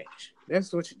dick is trash.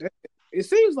 That's what it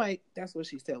seems like that's what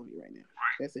she's telling me right now.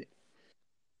 That's it.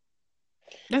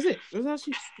 That's how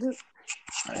she.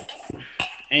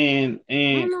 And I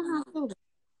don't know how I feel about it.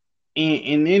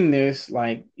 and in this,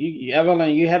 like,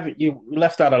 Evelyn, you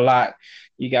left out a lot.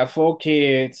 You got 4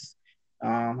 kids.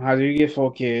 How do you get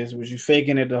 4 kids? Was you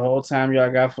faking it the whole time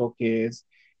y'all got 4 kids?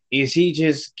 Is he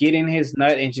just getting his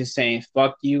nut and just saying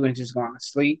fuck you and just going to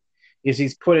sleep? Is he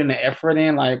putting the effort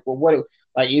in? Like, well, what?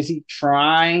 Like, is he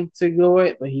trying to do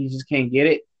it, but he just can't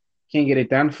get it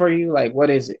done for you? Like, what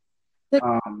is it?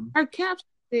 Her caption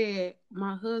said,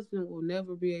 "My husband will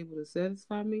never be able to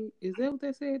satisfy me." Is that what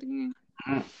they said again?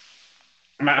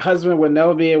 My husband would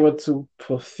never be able to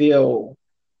fulfill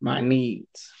my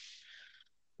needs.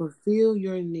 Fulfill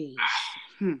your needs.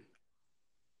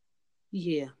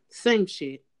 Yeah, same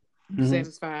shit.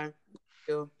 Satisfy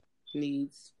your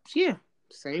needs. Yeah,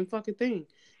 same fucking thing.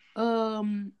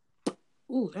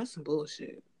 Ooh, that's some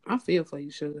bullshit. I feel for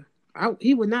you, sugar.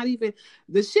 He would not even,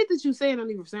 the shit that you say don't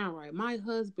even sound right. My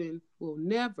husband will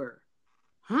never,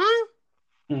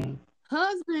 husband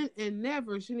and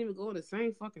never shouldn't even go in the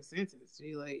same fucking sentence.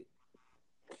 She like,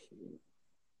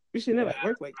 we should never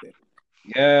work like that.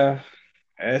 Yeah,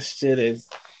 that shit is,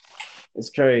 it's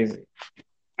crazy.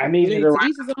 I need you to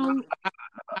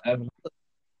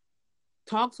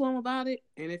talk to him about it,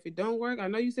 and if it don't work, I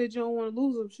know you said you don't want to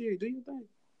lose him. Shit, do your thing.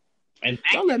 And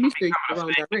don't let me steer you the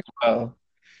wrong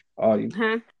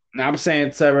direction. Now I'm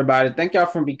saying to everybody, thank y'all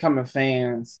for becoming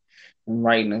fans and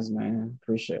writing us, man.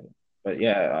 Appreciate it. But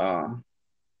yeah,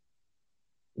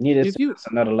 need to send us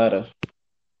another letter.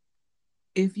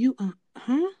 If you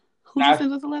who just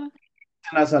sent us a letter?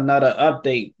 Send us another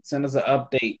update. Send us an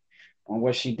update on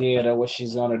what she did or what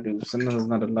she's gonna do. Send us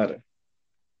another letter.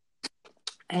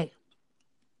 Hey,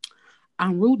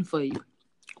 I'm rooting for you.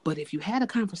 But if you had a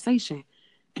conversation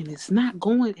and it's not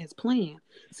going as planned,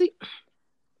 see,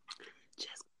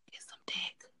 just get some dick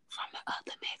from the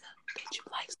other nigga that you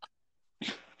like.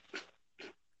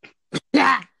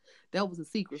 Yeah, that was a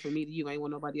secret for me to you. I ain't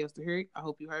want nobody else to hear it. I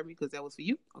hope you heard me because that was for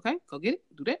you. Okay, go get it.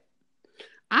 Do that.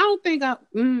 I don't think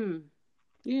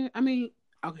Yeah, I mean,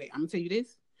 okay, I'm gonna tell you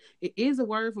this. It is a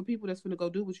word for people that's gonna go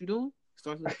do what you're doing.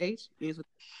 Starts with H, ends with.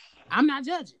 I'm not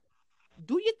judging.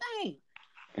 Do your thing,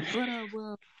 but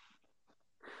well,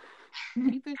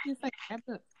 keep that shit safe. Wrapped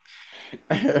up.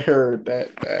 I heard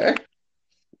that.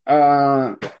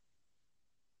 Uh,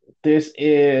 this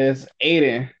is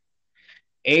Aiden.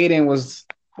 Aiden was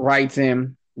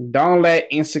writing, "Don't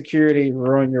let insecurity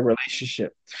ruin your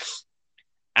relationship."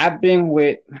 I've been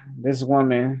with this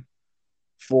woman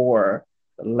for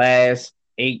the last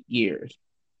 8 years.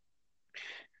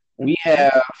 We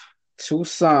have two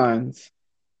sons.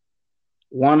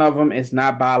 One of them is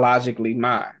not biologically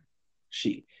mine.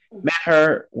 She met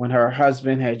her when her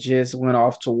husband had just went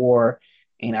off to war,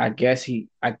 and I guess he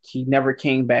never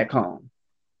came back home.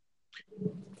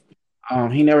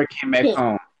 He never came back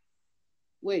home.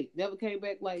 Wait, never came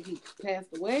back like he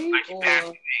passed away, or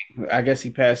I guess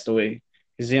he passed away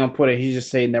because he don't put it. He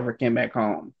just say never came back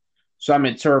home. So I'm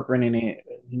interpreting it.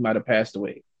 He might have passed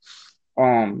away.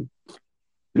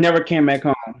 Never came back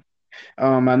home.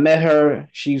 I met her.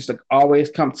 She used to always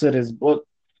come to this book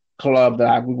club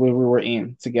that we were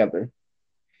in together,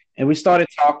 and we started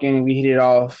talking. And we hit it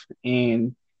off,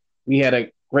 and we had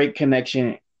a great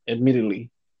connection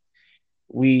immediately.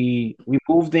 We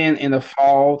moved in the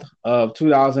fall of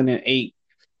 2008.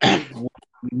 We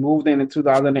moved in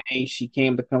 2008. She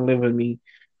came to come live with me,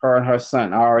 her and her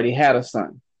son. I already had a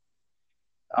son.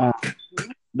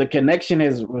 The connection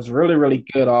was really really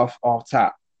good off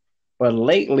top, but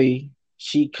lately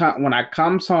when I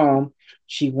comes home,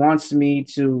 she wants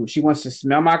to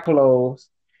smell my clothes.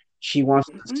 She wants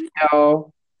to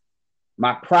smell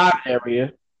my private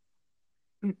area.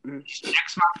 She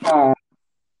checks my phone.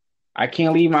 I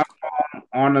can't leave my phone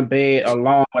on the bed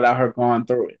alone without her going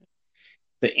through it.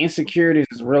 The insecurities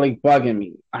is really bugging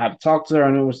me. I have talked to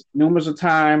her numerous of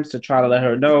times to try to let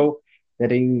her know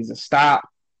that it needs to stop.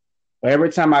 But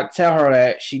every time I tell her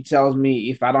that, she tells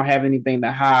me if I don't have anything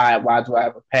to hide, why do I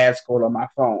have a passcode on my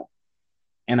phone?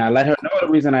 And I let her know the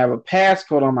reason I have a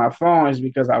passcode on my phone is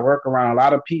because I work around a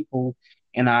lot of people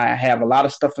and I have a lot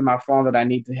of stuff in my phone that I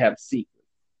need to have secret.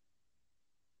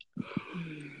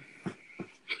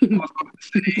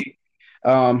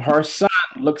 Her son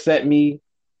looks at me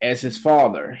as his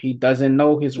father. He doesn't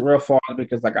know his real father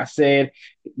because, like I said,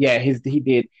 yeah, his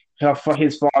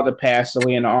father passed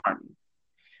away in the army.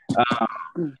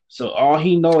 So all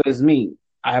he knows is me.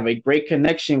 I have a great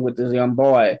connection with this young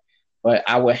boy, but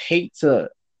I would hate to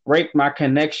break my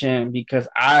connection because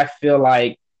I feel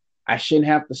like I shouldn't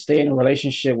have to stay in a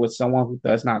relationship with someone who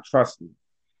does not trust me.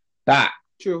 Doc,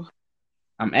 true.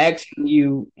 I'm asking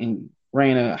you and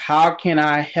Raina, how can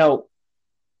I help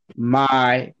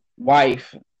my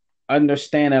wife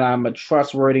understand that I'm a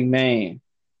trustworthy man?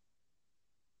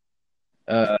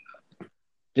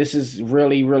 This is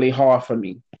really, really hard for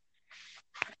me.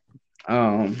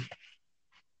 I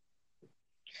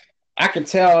could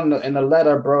tell in the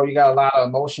letter, bro, you got a lot of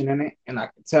emotion in it, and I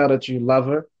could tell that you love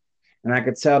her, and I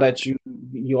could tell that you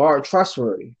are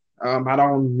trustworthy. I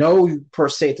don't know you per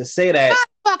se to say that.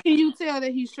 How can you tell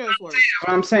that he's trustworthy?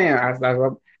 What I'm saying, I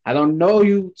don't know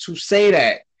you to say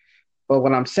that, but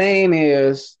what I'm saying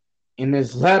is, in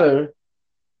this letter,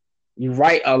 you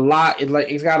write a lot.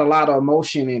 It's got a lot of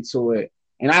emotion into it,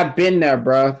 and I've been there,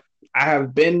 bro. I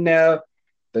have been there.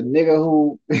 The nigga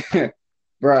who,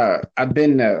 bruh, I've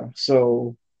been there.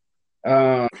 So,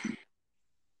 I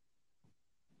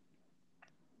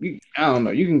don't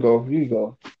know. You can go. You can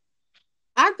go.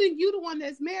 I think you the one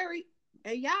that's married,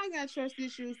 and y'all got trust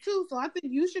issues too. So I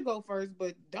think you should go first.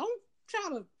 But don't try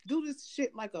to do this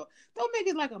shit don't make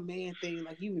it like a man thing.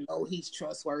 Like you know he's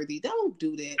trustworthy. Don't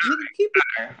do that. Nigga, keep it.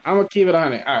 Right. I'm gonna keep it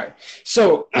on it. All right.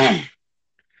 So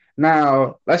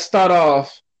now let's start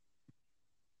off.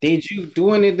 Did you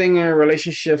do anything in a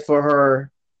relationship for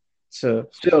her to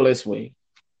feel this way?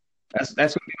 That's gonna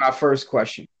be my first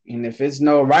question. And if it's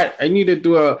no, right, I need to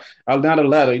do another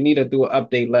letter. You need to do an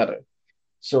update letter.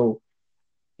 So,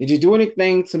 did you do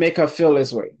anything to make her feel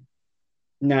this way?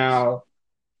 Now,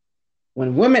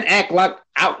 when women act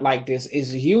out like this,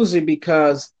 is usually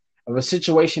because of a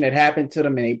situation that happened to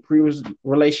them in a previous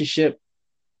relationship.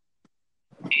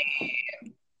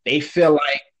 And they feel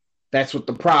like that's what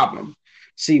the problem.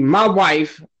 See, my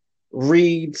wife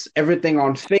reads everything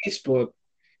on Facebook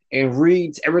and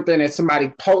reads everything that somebody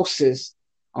posts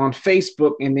on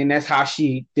Facebook, and then that's how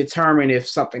she determined if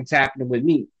something's happening with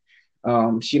me.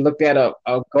 She looked at a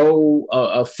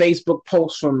Facebook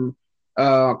post from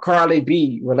Carly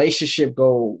B, relationship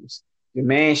goals.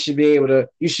 You should be able to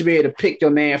pick your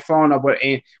man phone up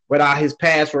without his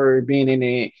password being in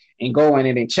it and go in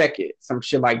it and check it, some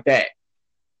shit like that.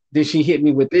 Did she hit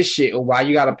me with this shit? Or why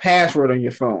you got a password on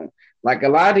your phone? Like a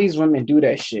lot of these women do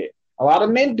that shit. A lot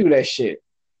of men do that shit.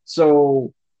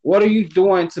 So what are you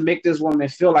doing to make this woman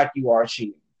feel like you are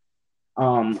cheating?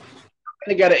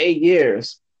 Together 8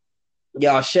 years.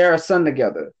 Y'all share a son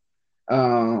together.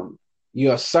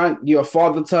 You're a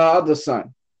father to her other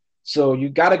son. So you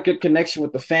got a good connection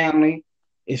with the family.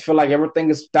 It feel like everything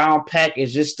is down packed.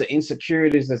 It's just the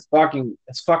insecurities that's fucking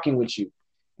with you.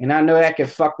 And I know that can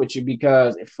fuck with you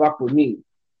because it fuck with me.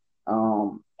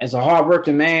 As a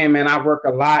hardworking man, I work a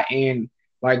lot, and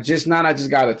like just now I just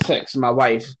got a text from my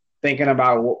wife thinking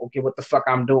about okay, what the fuck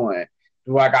I'm doing.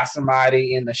 Do I got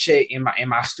somebody in the shade in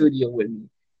my studio with me?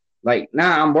 Like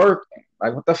now I'm working.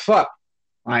 Like what the fuck?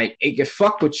 Like it can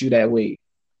fuck with you that way.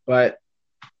 But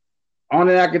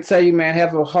only I can tell you, man,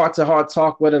 have a heart to heart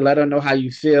talk with her, let her know how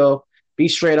you feel, be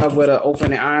straight up with her,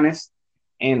 open and honest,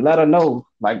 and let her know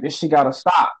like this shit gotta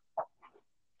stop.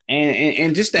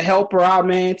 And just to help her out,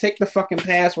 man, take the fucking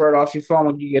password off your phone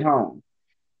when you get home.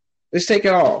 Just take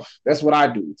it off. That's what I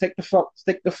do. Take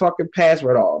the fucking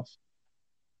password off.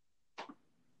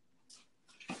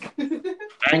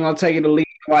 I ain't gonna tell you to leave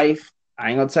your wife.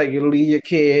 I ain't gonna tell you to leave your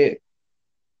kid.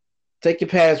 Take your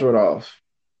password off.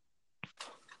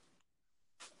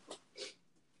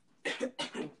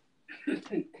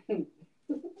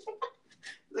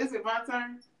 Listen, my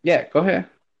turn. Yeah, go ahead.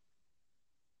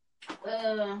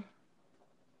 I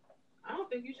don't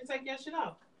think you should take your shit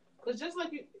off. Cause just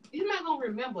like you're not gonna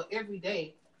remember every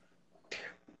day.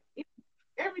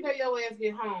 Every day your ass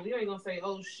get home, you ain't gonna say,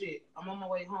 "Oh shit, I'm on my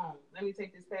way home. Let me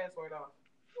take this password off."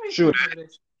 True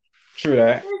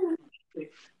that.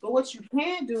 But what you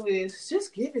can do is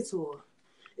just give it to her.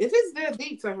 If it's that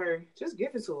deep to her, just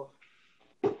give it to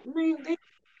her. I mean,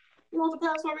 you want the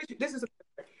password? This is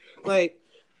like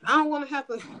I don't want to have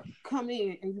to come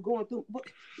in and you going through. But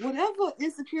whatever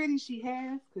insecurity she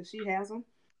has, because she has them,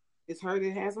 it's her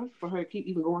that has them. For her to keep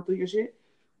even going through your shit,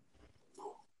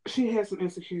 she has some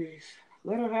insecurities.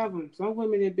 Let her have them. Some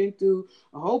women have been through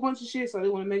a whole bunch of shit, so they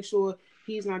want to make sure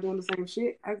he's not doing the same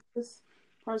shit, I guess,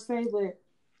 per se. But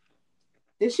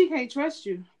if she can't trust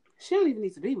you, she don't even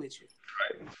need to be with you.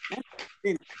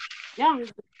 Right. Y'all don't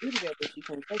even do that if she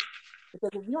can't trust you.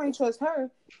 Because if you ain't trust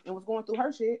her and was going through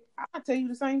her shit, I'll tell you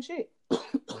the same shit.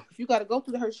 If you got to go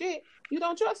through her shit, you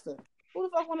don't trust her. Who the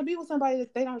fuck want to be with somebody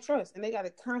that they don't trust and they got to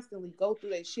constantly go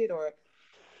through their shit or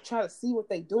try to see what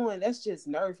they doing? That's just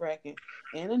nerve-wracking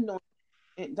and annoying.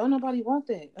 And don't nobody want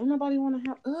that. Don't nobody want to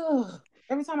have. Ugh.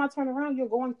 Every time I turn around, you're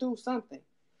going through something.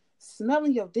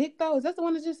 Smelling your dick though? Is that the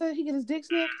one that just said he get his dick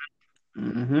sniffed?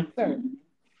 Mm-hmm. Sir,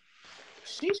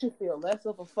 she should feel less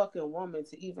of a fucking woman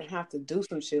to even have to do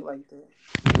some shit like that.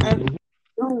 And if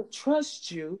I don't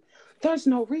trust you, there's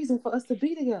no reason for us to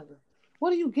be together.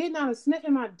 What are you getting out of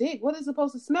sniffing my dick? What is it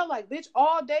supposed to smell like, bitch?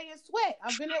 All day in sweat.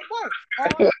 I've been at work. I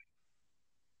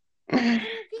don't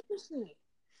get this shit.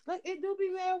 Like, it do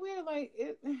be mad weird. Like,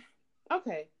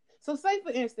 okay. So, say,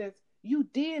 for instance, you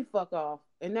did fuck off,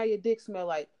 and now your dick smell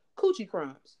like coochie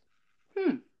crumbs.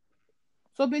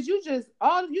 So, bitch, you just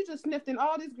sniffed in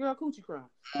all this girl coochie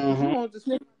crumbs. Mm-hmm. You wanted to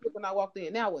sniff when I walked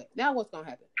in. Now what? Now what's gonna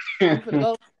happen? You finna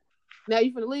go? Now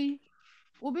you finna leave?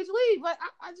 Well, bitch, leave. Like,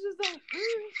 I just don't.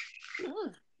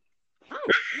 I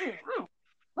don't.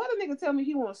 Let a nigga tell me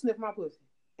he want to sniff my pussy.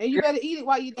 And you better eat it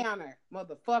while you down there,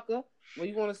 motherfucker. When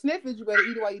you want to sniff it, you better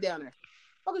eat it while you down there.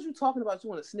 What is you talking about? You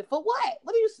want to sniff for what?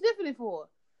 What are you sniffing it for?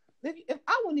 If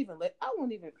I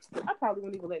probably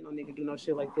wouldn't even let no nigga do no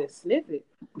shit like this. Sniff it.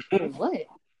 And what?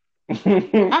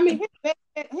 I mean,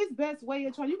 his best way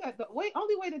of trying. You got the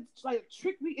only way to like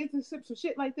trick me into some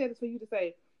shit like that is for you to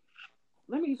say,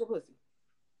 "Let me eat your pussy."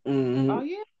 Mm-hmm. Oh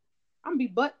yeah, I'm gonna be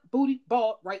butt, booty,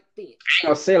 ball right there.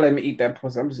 I'll say, "Let me eat that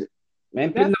pussy." I'm just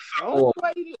man. That's the only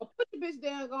way you put the bitch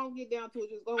down. Go and get down to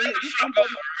it. Just go ahead. Just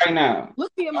right now.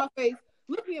 Look me in my face.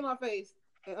 Look me in my face.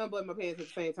 And unbutton my pants at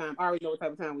the same time. I already know what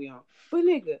type of time we on. But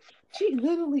nigga, she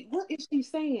literally, what is she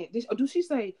saying? Do she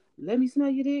say, "Let me smell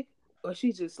your dick"? Or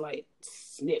she just like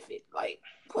sniff it? Like,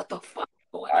 what the fuck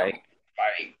going on?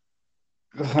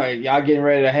 Like y'all getting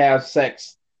ready to have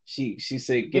sex. She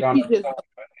said, "Get on."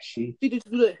 She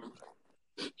just do that.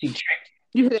 She tricked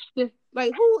you. Hear that?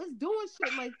 Like, who is doing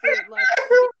shit like that? Like,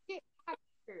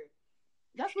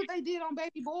 that's what they did on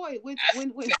Baby Boy. When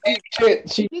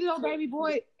she did it on Baby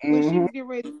Boy when she was getting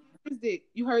ready to his dick.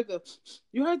 You heard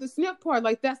the sniff part.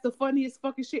 Like, that's the funniest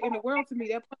fucking shit in the world to me.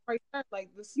 That part right there, like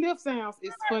the sniff sounds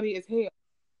is funny as hell.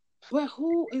 But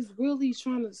who is really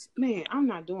trying to? Man, I'm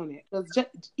not doing it. Because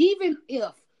even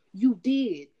if you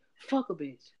did fuck a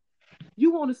bitch,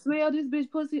 you want to smell this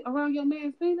bitch pussy around your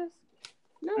man's penis?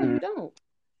 No, you don't.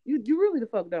 You really the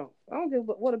fuck don't. I don't give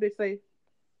a what a bitch say.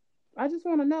 I just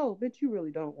want to know, bitch. You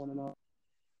really don't want to know.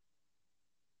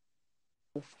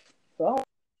 So,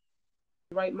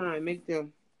 right mind, make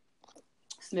them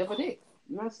sniff a dick.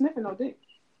 You're not sniffing no dick.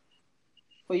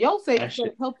 For your sake, you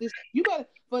better help this. You better,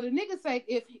 for the nigga's sake,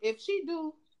 if she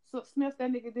do sniff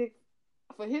that nigga dick,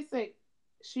 for his sake,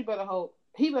 she better hope.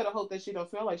 He better hope that she don't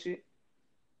smell like shit.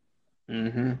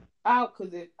 Out,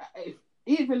 cause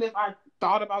even if I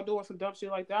thought about doing some dumb shit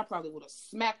like that, I probably would have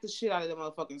smacked the shit out of them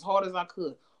motherfuckers as hard as I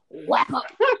could. Whack up.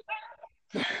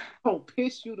 Don't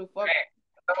piss you the fuck.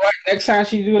 Next time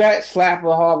she do that, slap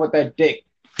her hard with that dick.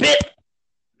 Bit.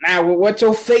 Now, what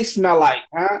your face smell like,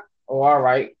 huh? Oh, all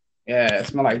right. Yeah, it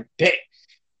smell like dick.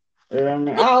 You know what I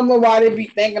mean? I don't know why they be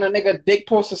thinking a nigga dick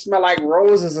supposed to smell like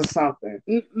roses or something.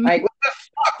 Mm-hmm. Like, what the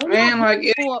fuck, man? Like,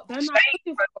 they're not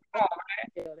looking for,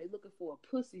 yeah, they looking for a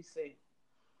pussy scent.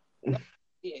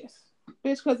 Yes,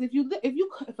 bitch. Because if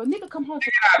a nigga come home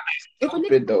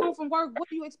from work, what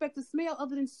do you expect to smell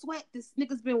other than sweat? This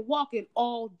nigga's been walking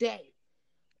all day,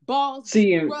 balls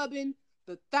rubbing,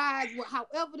 the thighs,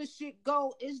 however the shit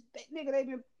go. Is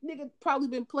nigga probably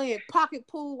been playing pocket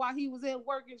pool while he was at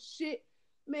work and shit.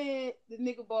 Man, the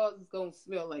nigga balls is gonna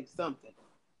smell like something.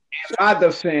 In my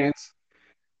defense,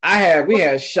 we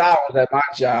had showers at my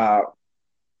job.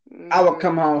 I would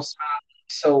come home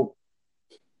so.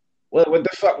 What the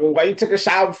fuck? Why you took a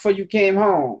shower before you came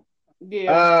home?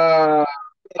 Yeah.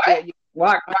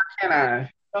 Why can't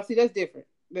I? Oh, see, that's different.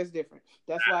 That's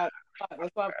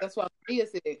why Mia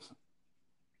said,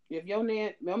 if your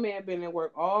man been at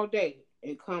work all day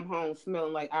and come home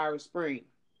smelling like Irish Spring,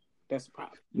 that's a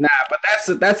problem. Nah, but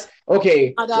that's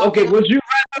okay. Okay, would you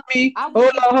rather me?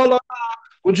 Hold on.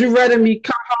 Would you rather me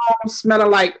come home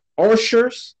smelling like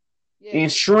oysters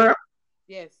and shrimp?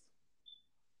 Yes.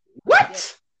 What?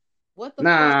 Yes. What the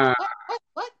fuck?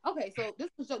 What? Okay, so this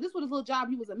was his little job.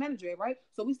 He was a manager at, right?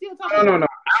 So we still talking. No.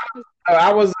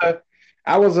 I was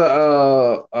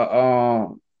a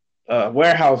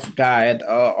warehouse guy at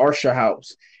Orsha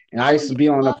House, and I used to be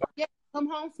on the. Come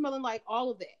home smelling like all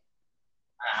of that.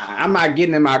 I'm not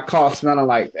getting in my car smelling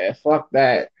like that. Fuck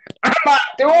that. I'm not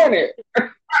doing it.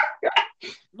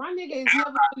 My nigga is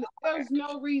never. There's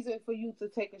no reason for you to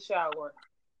take a shower.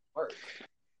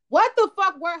 What the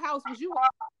fuck warehouse was you on?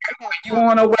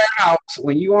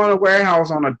 When you on a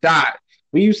warehouse on a dot,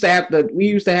 we used to have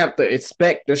to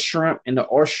inspect the shrimp and the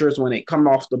oysters when they come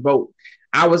off the boat.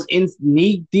 I was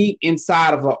knee deep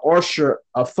inside of a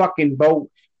fucking boat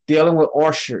dealing with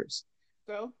oysters.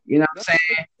 So, you know what I'm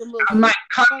saying? I'm not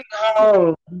coming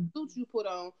home. Suit you put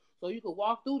on so you could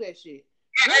walk through that shit.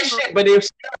 That shit, but if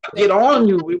get on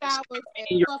you, it was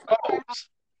in your clothes.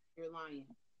 You're lying.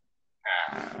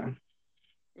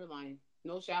 You're lying.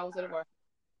 No showers at work.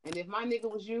 And if my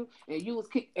nigga was you and you was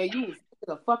taking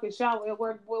a fucking shower at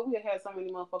work, boy, we had so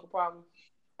many motherfucking problems.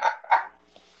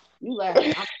 You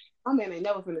laughing. My man ain't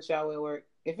never finna shower at work.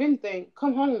 If anything,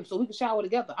 come home so we can shower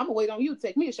together. I'm gonna wait on you to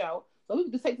take me a shower so we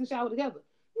can just take the shower together.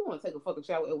 You wanna take a fucking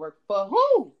shower at work for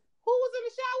who? Who was in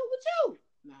the shower with you?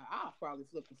 Nah, I'll probably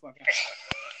flip the fuck out.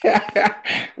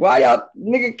 Why y'all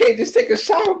nigga can't just take a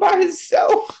shower by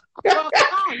himself? Not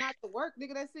to work,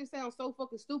 nigga. That shit sounds so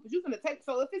fucking stupid. You finna take,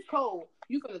 so if it's cold,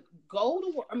 you finna go to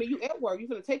work. I mean, you at work, you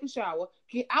finna take a shower,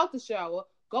 get out the shower,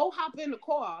 go hop in the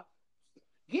car,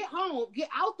 get home, get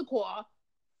out the car.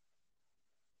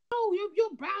 Oh,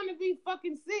 you're bound to be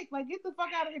fucking sick. Like, get the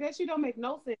fuck out of here. That shit don't make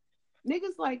no sense.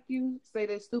 Niggas like you say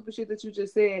that stupid shit that you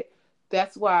just said.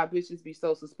 That's why bitches be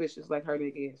so suspicious, like her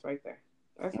nigga is right there.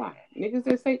 That's why niggas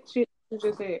that say shit you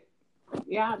just said.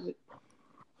 Yeah,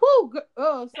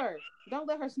 sir, don't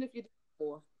let her sniff your dick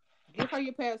anymore. Give her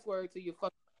your password to your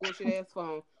fucking bullshit ass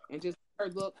phone and just let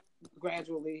her look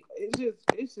gradually.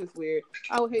 It's just weird.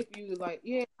 I would hate for you to I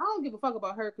don't give a fuck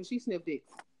about her because she sniffed dicks.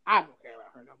 I don't care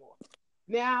about her no more.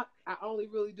 Now I only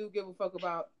really do give a fuck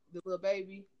about the little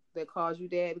baby that calls you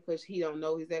dad because he don't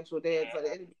know his actual dad. So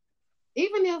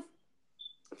even if,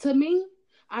 to me,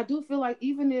 I do feel like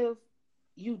even if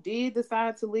you did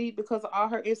decide to leave because of all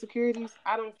her insecurities,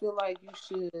 I don't feel like you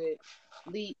should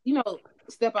leave,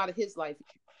 step out of his life.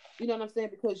 You know what I'm saying?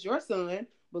 Because your son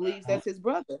believes that's his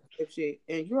brother, if shit,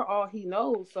 and you're all he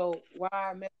knows. So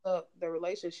why mess up the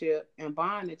relationship and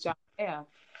bond that y'all have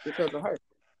because of her?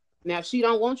 Now, if she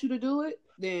don't want you to do it,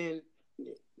 then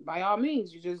by all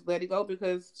means, you just let it go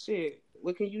because shit.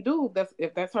 What can you do?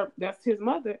 If that's his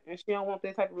mother, and she don't want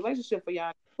that type of relationship for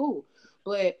y'all. Cool,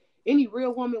 but any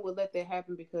real woman would let that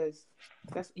happen because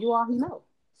that's you all he know.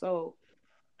 So,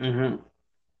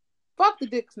 fuck the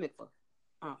dick sniffer.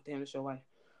 Oh damn, it's your wife.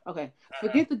 Okay,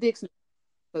 forget the dick sniffer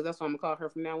because that's what I'm gonna call her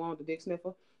from now on, the dick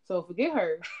sniffer. So forget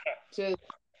her. Just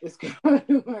it's gonna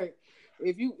work.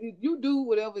 If you do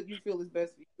whatever you feel is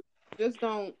best for you, just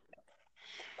don't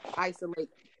isolate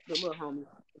the little homie.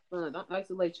 The son. Don't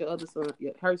isolate your other son,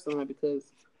 her son,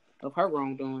 because of her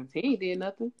wrongdoings. He ain't did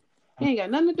nothing. He ain't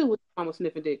got nothing to do with mama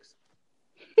sniffing dicks.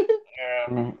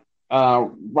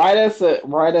 Write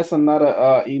us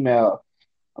another email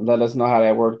and let us know how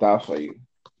that worked out for you.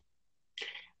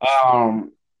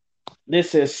 Um,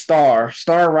 this is Star.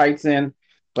 Star writes in,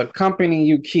 the company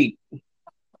you keep.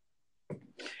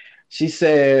 She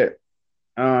said,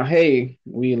 "Hey,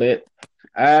 we lit.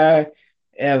 I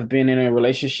have been in a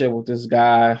relationship with this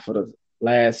guy for the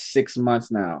last 6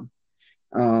 months now.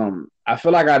 I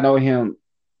feel like I know him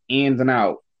ins and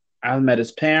out. I've met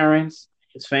his parents,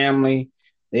 his family.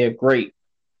 They're great.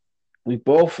 We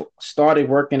both started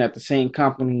working at the same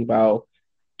company about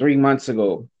 3 months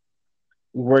ago.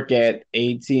 We work at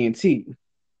AT&T.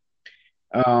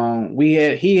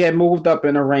 He had moved up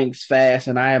in the ranks fast,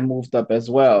 and I had moved up as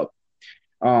well.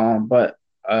 But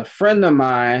a friend of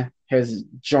mine has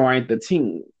joined the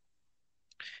team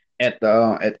at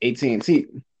AT&T.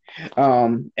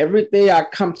 Every day I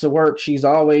come to work, she's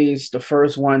always the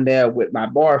first one there with my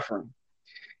boyfriend,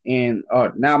 and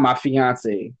now my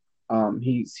fiance.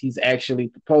 He's actually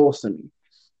proposed to me,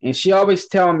 and she always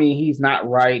tell me he's not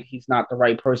right. He's not the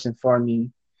right person for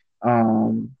me.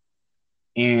 Um,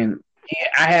 and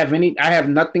I have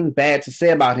nothing bad to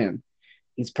say about him.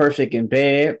 He's perfect in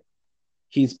bed.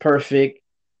 He's perfect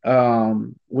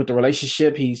with the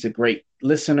relationship. He's a great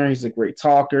listener. He's a great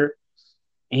talker.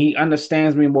 And he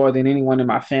understands me more than anyone in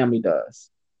my family does.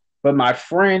 But my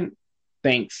friend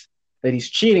thinks that he's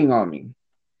cheating on me.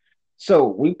 So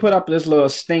we put up this little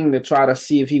sting to try to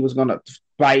see if he was going to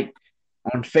bite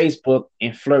on Facebook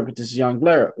and flirt with this young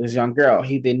girl.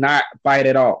 He did not bite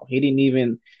at all. He didn't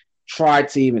even try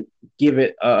to even give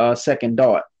it a second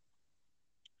thought.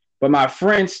 But my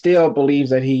friend still believes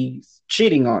that he's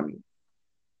cheating on me.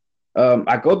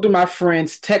 I go through my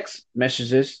friend's text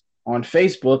messages on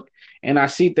Facebook, and I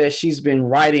see that she's been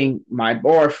writing my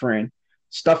boyfriend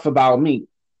stuff about me.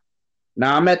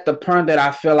 Now I'm at the point that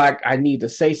I feel like I need to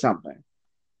say something.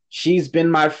 She's been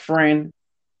my friend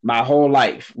my whole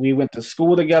life. We went to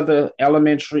school together,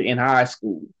 elementary and high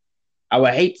school. I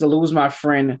would hate to lose my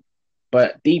friend,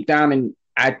 but deep down,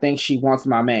 I think she wants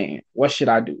my man. What should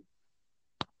I do?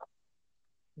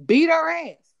 Beat her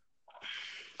ass.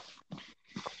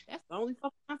 That's the only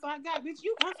fucking answer I got, bitch.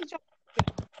 You answered your.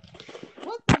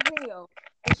 What the hell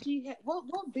does she have?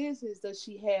 What business does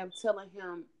she have telling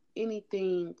him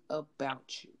anything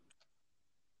about you?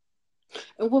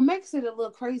 And what makes it a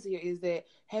little crazier is that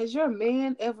has your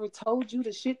man ever told you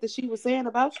the shit that she was saying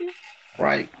about you?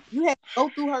 Right. You had to go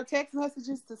through her text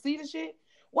messages to see the shit?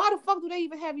 Why the fuck do they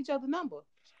even have each other's number?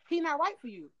 He not right for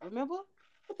you, remember?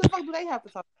 What the fuck do they have to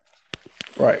talk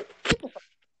about? Right.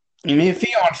 And if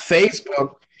he on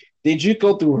Facebook, did you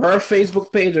go through her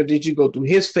Facebook page or did you go through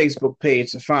his Facebook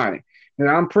page to find it? And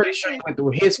I'm pretty sure you went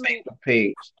through his Facebook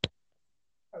page.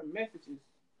 Her messages.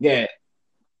 Yeah.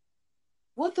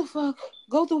 What the fuck?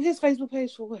 Go through his Facebook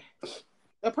page for what?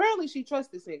 Apparently she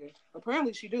trusts this nigga.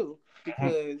 Apparently she do.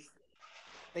 Because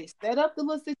they set up the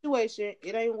little situation.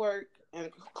 It ain't work. And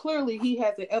clearly he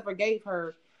hasn't ever gave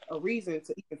her a reason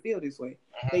to even feel this way.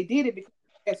 They did it because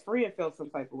his friend felt some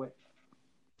type of way.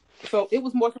 So it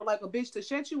was more so like a bitch to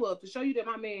shut you up, to show you that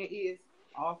my man is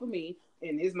all for me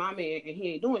and is my man and he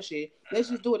ain't doing shit. Let's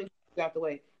just do it and get out the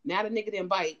way. Now the nigga didn't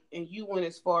bite and you went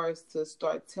as far as to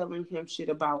start telling him shit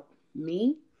about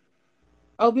me.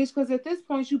 Oh, bitch, because at this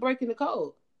point you breaking the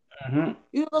code. Mm-hmm.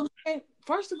 You know what I'm saying?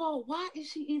 First of all, why is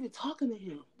she even talking to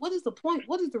him? What is the point?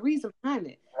 What is the reason behind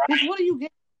it? Right. Bitch, what are you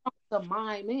getting from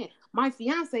my man? My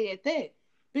fiance at that.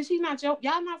 Bitch, he's not y'all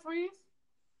not friends?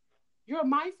 You're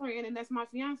my friend and that's my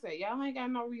fiance. Y'all ain't got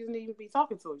no reason to even be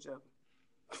talking to each other.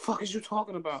 The fuck is you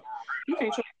talking about? You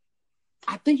can't try.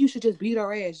 I think you should just beat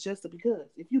her ass just because.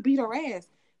 If you beat her ass,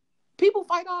 people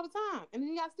fight all the time. And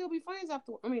then y'all still be friends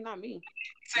after. I mean, not me.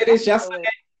 Say this yesterday.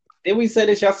 Did we say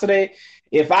this yesterday?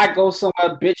 If I go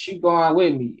somewhere, bitch, you going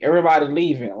with me. Everybody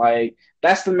leaving. Like,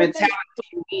 that's the mentality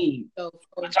you need. So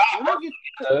here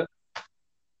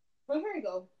you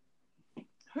go.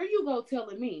 Here you go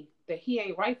telling me that he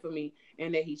ain't right for me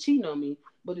and that he cheating on me.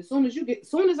 But as soon as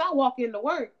I walk into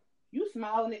work, you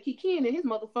smiling at Kikin in his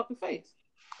motherfucking face.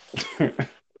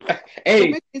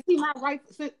 Hey, so, is he not right?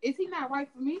 Is he not right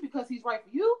for me because he's right for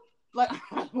you? Like,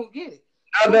 I don't get it.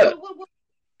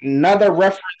 Another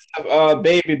reference of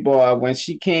Baby Boy when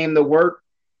she came to work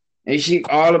and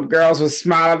all the girls was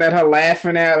smiling at her,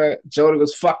 laughing at her. Jody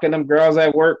was fucking them girls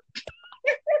at work.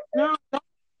 No,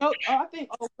 I think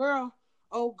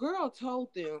old girl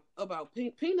told them about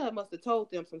Peanut must have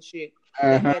told them some shit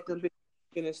that had them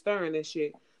and Stern and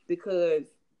shit because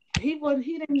he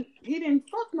didn't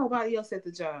fuck nobody else at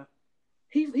the job.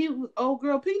 He was old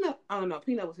girl Peanut. I don't know.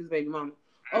 Peanut was his baby mama.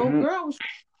 Old girl was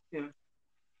him.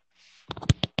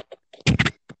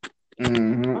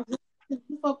 You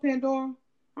fuck Pandora?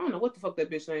 I don't know what the fuck that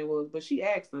bitch name was, but she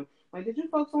asked him, like, did you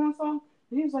fuck so and so?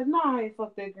 And he was like, nah, I ain't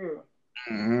fuck that girl.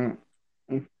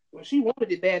 Well, she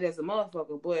wanted it bad as a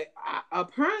motherfucker, but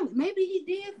apparently maybe he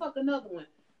did fuck another one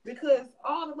because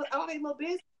all they little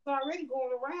business already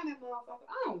going around that motherfucker.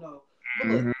 I don't know. But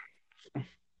look,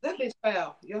 that bitch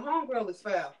foul. Your homegirl is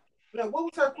foul. Now, what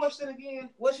was her question again?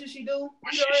 What should she do?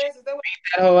 Beat her ass? Is that what?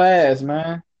 Beat her ass,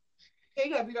 man. Yeah,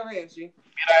 you gotta beat her ass, G. Beat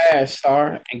her ass,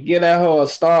 Star, and get that whole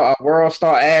a world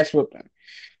star ass whipping.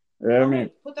 You know what I mean?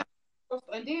 Put that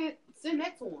and then send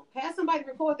that to him. Have somebody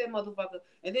record that motherfucker,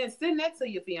 and then send that to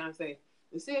your fiance,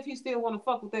 and see if he still want to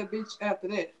fuck with that bitch after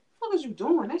that. What was you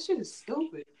doing? That shit is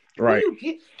stupid. Right? What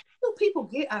do people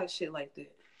get out of shit like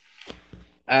that?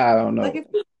 I don't know. Like if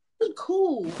we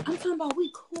cool, I'm talking about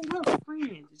we cool. We're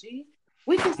friends, G.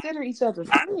 We consider each other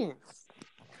friends.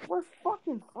 We're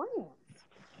fucking friends.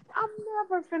 I'm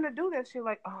never finna do that shit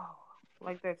like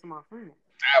that to my friend.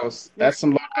 That's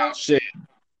some low shit.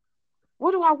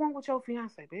 What do I want with your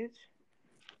fiance, bitch?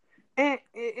 And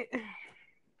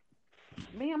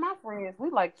me and my friends, we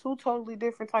like two totally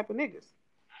different type of niggas.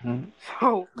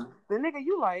 So the nigga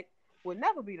you like would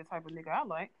never be the type of nigga I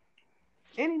like.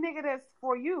 Any nigga that's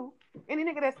for you, any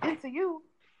nigga that's into you,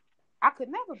 I could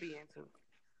never be into.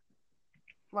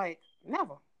 Like,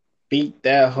 never. Beat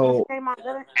that whole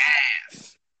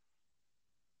ass.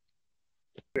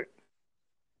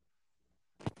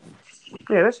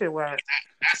 Yeah, that shit wild.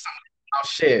 That's some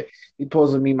shit. He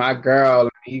supposed to be my girl,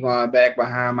 and he going back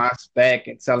behind my back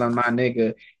and telling my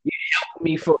nigga, you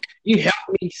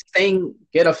helped me sting,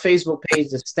 get a Facebook page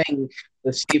to sting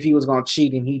to see if he was gonna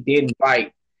cheat, and he didn't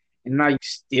bite. And now you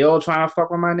still trying to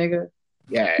fuck with my nigga?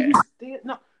 Yeah.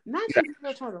 Not you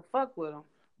still trying to fuck with him,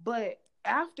 but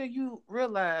after you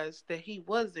realized that he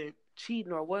wasn't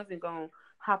cheating or wasn't gonna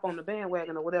hop on the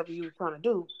bandwagon or whatever you was trying to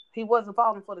do, he wasn't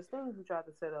falling for the things you tried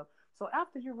to set up. So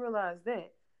after you realized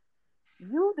that,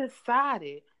 you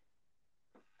decided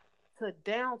to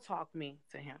down talk me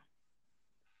to him.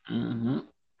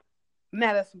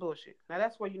 Now that's some bullshit. Now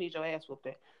that's where you need your ass whooped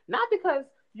at. Not because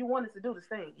you wanted to do this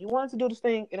thing. You wanted to do this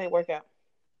thing, it ain't work out.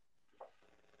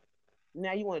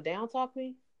 Now you want to down talk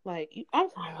me? Like, I'm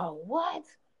talking about what?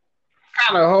 What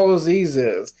kind of hoes these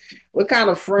is? What kind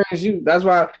of friends you? That's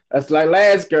like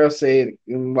last girl said.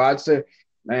 Watch her,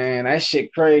 man. That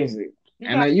shit crazy.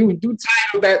 And you do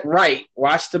title that right.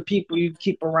 Watch the people you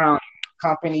keep around,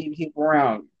 company you keep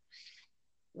around.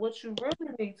 What you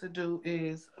really need to do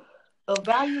is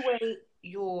evaluate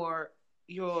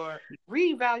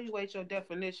reevaluate your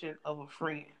definition of a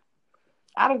friend.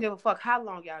 I don't give a fuck how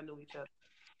long y'all knew each other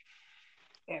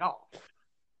at all.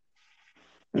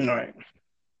 Right.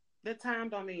 That time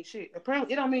don't mean shit.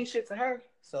 Apparently, it don't mean shit to her.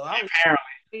 So I don't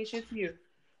mean shit to you.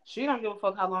 She don't give a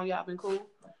fuck how long y'all been cool,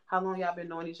 how long y'all been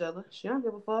knowing each other. She don't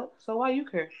give a fuck. So why you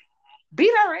care?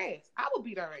 Beat her ass. I would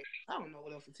beat her ass. I don't know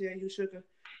what else to tell you, sugar.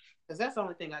 Because that's the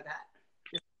only thing I got.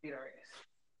 Just beat her ass.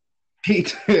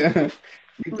 Beat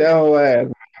that whole ass.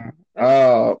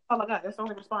 That's all I got. That's the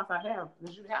only response I have.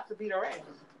 Is you have to beat her ass.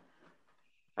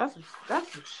 That's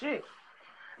some shit.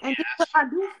 And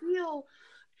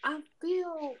I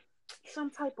feel some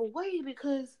type of way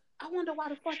because I wonder why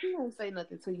the fuck he didn't say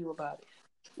nothing to you about it.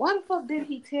 Why the fuck did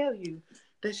he tell you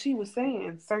that she was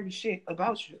saying certain shit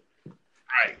about you?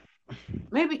 Right.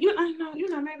 Maybe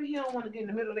maybe he don't want to get in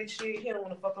the middle of that shit. He don't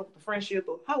want to fuck up with the friendship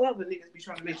or however niggas be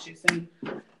trying to make shit seem.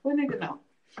 But nigga, no.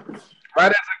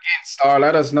 Write us again, Star.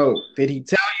 Let us know. Did he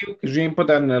tell you? Because you didn't put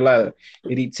that in the letter.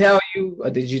 Did he tell you, or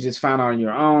did you just find out on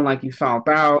your own, like you found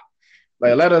out?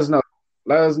 Like, let us know.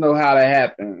 Let us know how that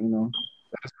happened.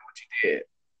 Let us know what you did.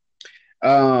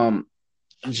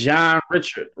 John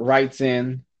Richard writes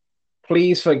in,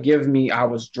 "Please forgive me. I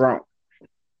was drunk."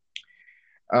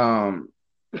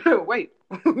 Wait.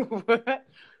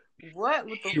 What?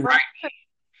 With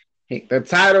the the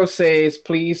title says,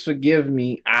 "Please forgive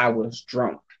me. I was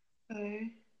drunk."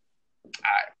 Okay. All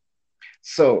right.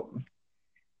 So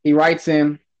he writes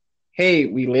in, "Hey,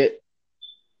 we lit.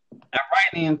 I'm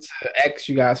writing in to ask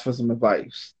you guys for some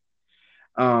advice.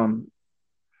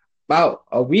 About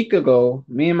a week ago,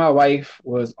 me and my wife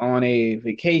was on a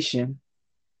vacation,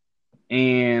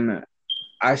 and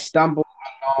I stumbled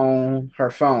on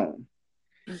her phone,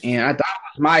 and I thought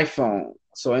it was my phone.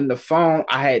 So in the phone,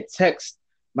 I had text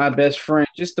my best friend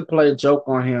just to play a joke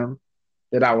on him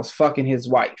that I was fucking his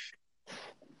wife."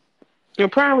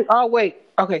 Apparently, wait.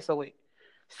 Okay, so wait.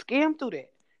 Skim through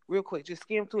that. real quick. Just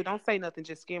skim through it. Don't say nothing.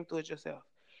 Just skim through it yourself.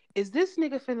 Is this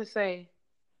nigga finna say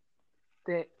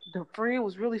that the friend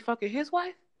was really fucking his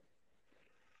wife?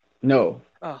 No.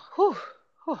 Oh, whew.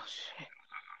 Oh, shit.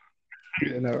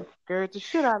 You know. Scared the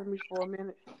shit out of me for a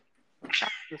minute.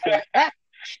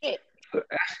 Shit.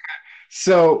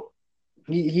 So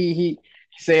he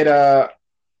said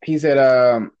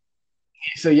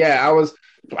so yeah,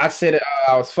 I said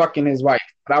I was fucking his wife,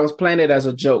 but I was playing it as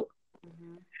a joke.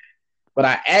 Mm-hmm. But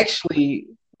I actually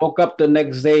woke up the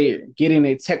next day getting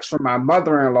a text from my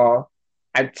mother-in-law.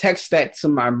 I text that to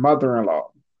my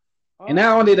mother-in-law. Oh. And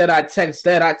not only did I text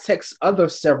that, I text other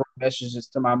several messages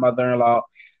to my mother-in-law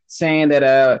saying that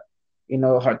her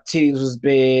titties was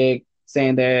big,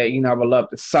 saying that, I would love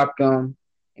to suck them,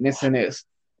 and this and this.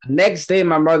 The next day,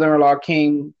 my mother-in-law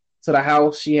came to the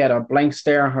house. She had a blank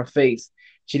stare on her face.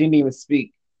 She didn't even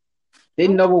speak.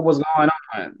 Didn't know what was going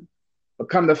on. But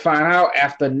come to find out,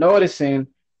 after noticing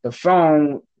the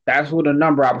phone, that's who the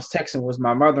number I was texting was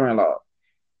my mother-in-law.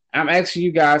 I'm asking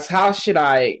you guys, how should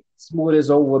I smooth this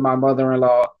over with my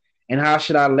mother-in-law? And how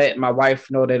should I let my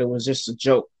wife know that it was just a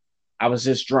joke? I was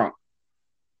just drunk.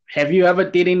 Have you ever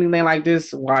did anything like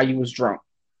this while you was drunk?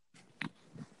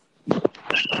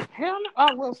 Hell no.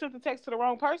 Oh, well, sent the text to the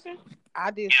wrong person? I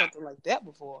did something like that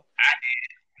before.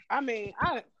 I mean,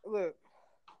 look.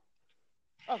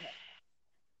 Okay.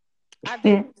 I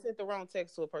did send the wrong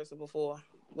text to a person before,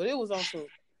 but it was on some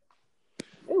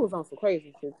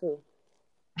crazy shit too.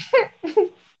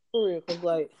 For real, cause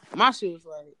like my shit was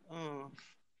like, can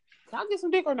I get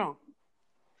some dick or no?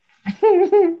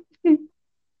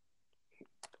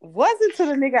 Wasn't to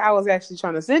the nigga I was actually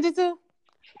trying to send it to,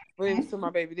 but it was to my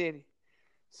baby daddy.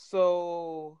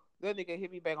 So that nigga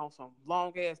hit me back on some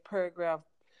long ass paragraph,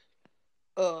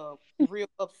 real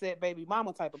upset baby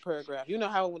mama type of paragraph. You know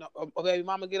how when a baby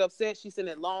mama get upset, she send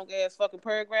that long ass fucking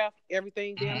paragraph,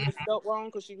 everything damn spelled wrong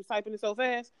because she was typing it so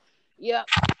fast. Yep,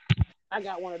 I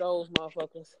got one of those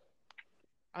motherfuckers.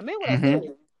 I meant what I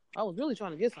said. I was really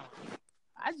trying to get something.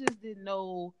 I just didn't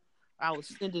know I was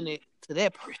sending it to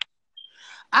that person.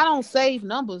 I don't save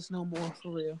numbers no more,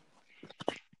 for real.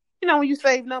 You know, when you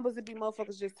save numbers, it be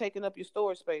motherfuckers just taking up your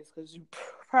storage space because you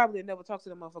probably never talk to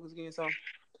them motherfuckers again. So I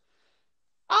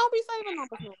don't be saving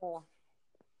numbers no more.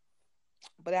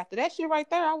 But after that shit right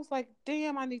there, I was like,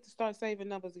 damn, I need to start saving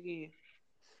numbers again.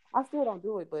 I still don't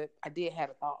do it, but I did have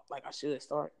a thought like I should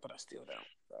start, but I still don't.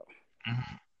 So,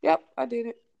 Yep, I did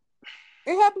it.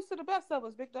 It happens to the best of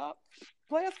us, big dog.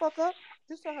 Play us fuck up.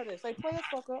 Just tell her this. Say, play us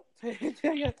fuck up.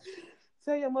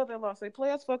 Tell your mother-in-law, say,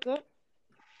 play us fuck up.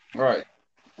 Right.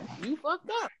 You fucked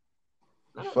up.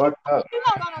 Fucked up. You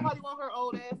don't got nobody want her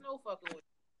old ass no fucking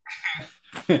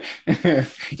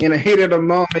with. In the heat of the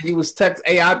moment, you was text.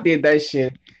 Hey, I did that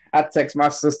shit. I text my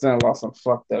sister-in-law some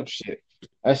fucked up shit.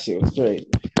 That shit was crazy.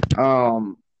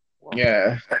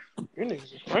 Yeah. Your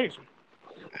niggas is crazy.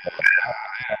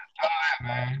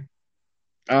 Man.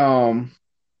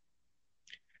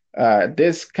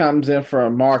 This comes in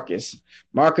from Marcus.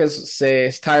 Marcus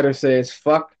says, Title says,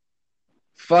 fuck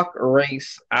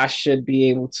race. I should be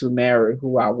able to marry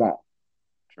who I want.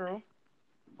 True.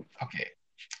 Okay.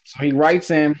 So he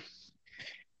writes in,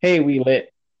 hey, we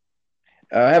lit.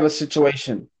 I have a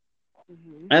situation.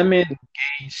 I'm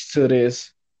engaged to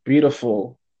this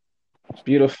beautiful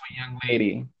young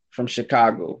lady from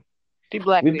Chicago. She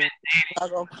black. We've been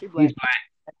dating. She black. He's black.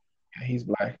 Yeah, he's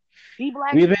black. He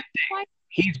black. We've been dating.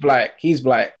 He's black. He's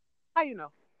black. How you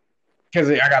know? Because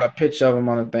I got a picture of him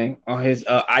on the thing, on his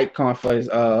icon for his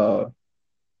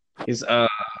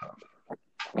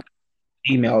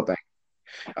email thing.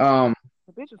 The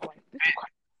bitch is white.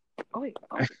 Oh wait.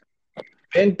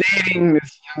 Been dating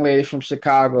this young lady from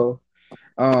Chicago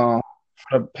for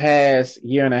the past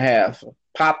year and a half.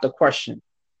 Popped the question.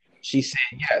 She said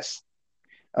yes.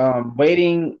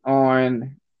 Waiting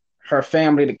on her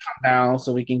family to come down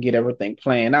so we can get everything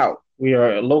planned out. We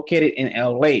are located in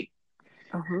LA.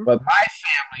 But my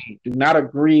family do not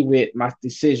agree with my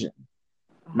decision.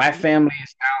 My family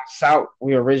is down south.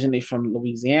 We're originally from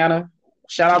Louisiana.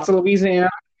 Shout out to Louisiana.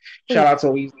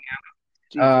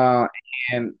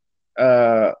 And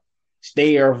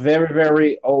they are very,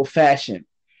 very old-fashioned.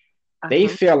 They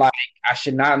feel like I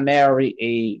should not marry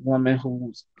a woman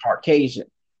who's Caucasian.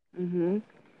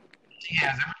 She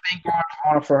has everything going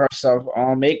on for herself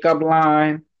on makeup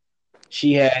line.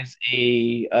 She has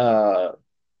a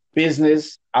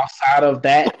business outside of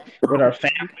that with her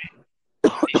family.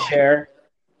 She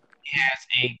has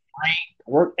a great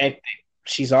work ethic.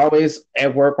 She's always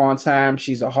at work on time.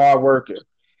 She's a hard worker.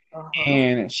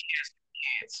 And she has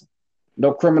kids.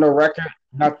 No criminal record,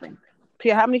 nothing.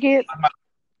 Pia, how many kids?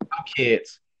 No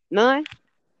kids. None?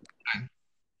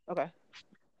 Okay.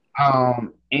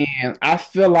 And I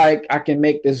feel like I can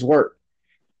make this work.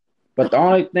 But the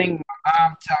only thing my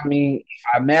mom tell me, if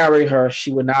I marry her,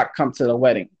 she would not come to the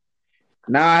wedding.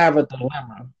 Now I have a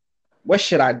dilemma. What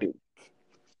should I do?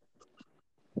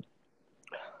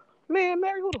 Man,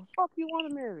 marry who the fuck you want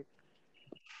to marry?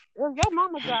 If your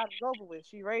mama job is over with,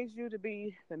 she raised you to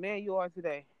be the man you are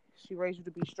today. She raised you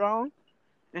to be strong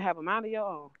and have a mind of your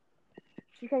own.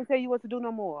 She can't tell you what to do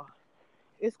no more.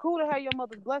 It's cool to have your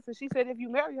mother's blessing. She said if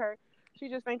you marry her, she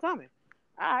just ain't coming.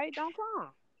 All right, don't come.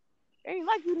 Ain't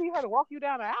like you need her to walk you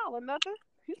down the aisle or nothing.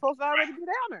 She's supposed to already be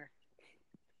down there.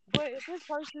 But if this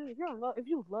person, if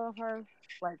you love her,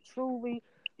 like truly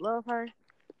love her,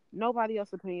 nobody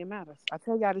else's opinion matters. I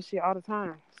tell y'all this shit all the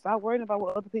time. Stop worrying about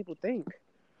what other people think.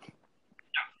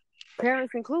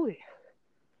 Parents included.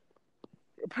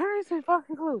 Parents and fuck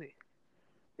included.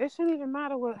 It shouldn't even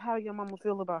matter how your mama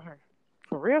feel about her.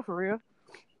 For real, for real.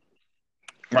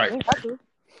 Right. Ain't got to.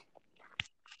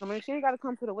 I mean, she ain't got to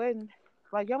come to the wedding.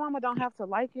 Like, your mama don't have to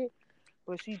like it,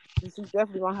 but she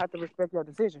definitely gonna have to respect your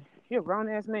decision. You're a grown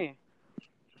ass man.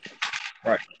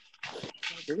 Right.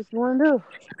 Do what you want to do.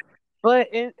 But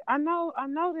I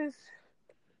notice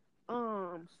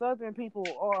Southern people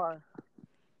are,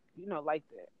 like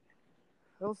that.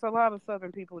 There's a lot of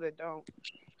Southern people that don't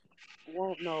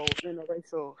want no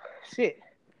interracial shit.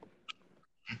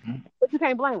 Mm-hmm. But you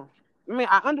can't blame them. I mean,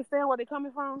 I understand where they're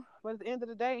coming from, but at the end of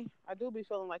the day, I do be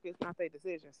feeling like it's not their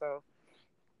decision. So,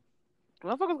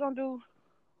 motherfuckers gonna do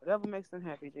whatever makes them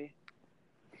happy, G.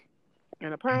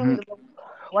 And apparently, Mm-hmm. the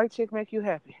white chick make you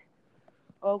happy.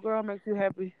 Old girl makes you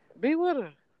happy. Be with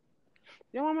her.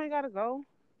 Your mama ain't gotta go.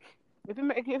 If it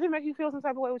make you feel some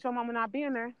type of way with your mama not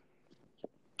being there,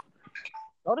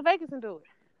 go to Vegas and do it.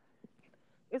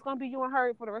 It's gonna be you and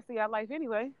her for the rest of your life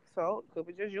anyway. So it could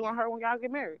be just you and her when y'all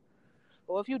get married.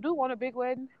 Or if you do want a big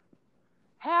wedding,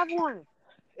 have one.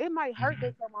 It might hurt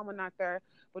that your mama not there,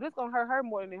 but it's gonna hurt her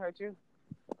more than it hurt you.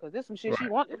 Cause this is some shit she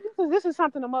Right. want. This is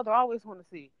something the mother always want to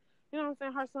see. You know what I'm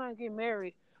saying? Her son get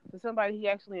married to somebody he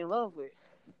actually in love with,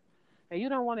 and you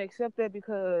don't want to accept that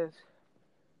because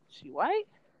she white.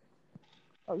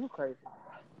 Oh, you crazy?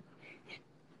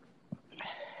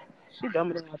 She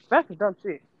dumber than that. That's a dumb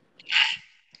shit.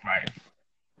 Right.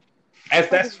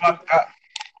 That's fucked up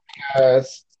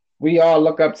because we all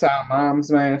look up to our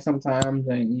moms, man, sometimes,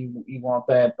 and you want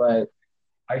that, but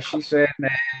like she said,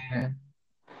 man,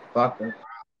 fuck her.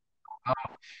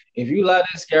 If you love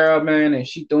this girl, man, and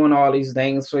she doing all these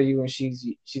things for you, and she's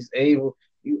able,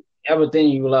 you everything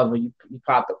you love her, you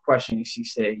popped the question, and she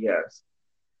said yes.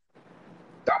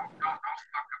 Don't fuck up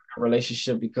your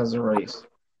relationship because of race.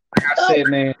 Like I said,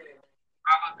 man,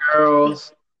 other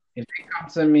girls, if they come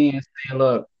to me and say,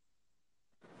 look,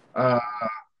 uh,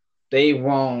 they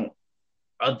want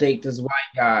a date this white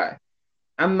guy,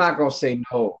 I'm not gonna say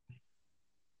no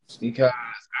because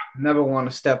I never want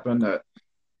to step in a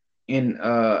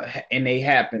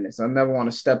happiness. I never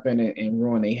want to step in it and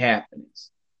ruin a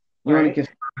happiness. You only Right. can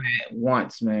find it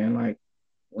once, man. Like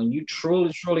when you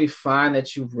truly, truly find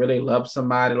that you really love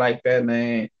somebody like that,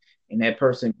 man, and that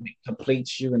person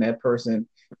completes you, and that person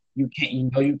you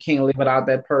can't live without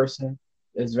that person.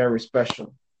 It's very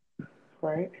special.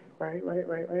 Right. Right. Right.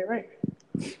 Right. Right. Right.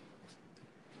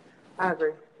 I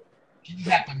agree.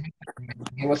 You have to make it, man.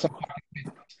 Give us some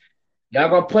y'all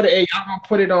gonna put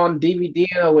it on DVD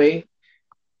in a way.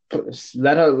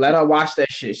 Let her watch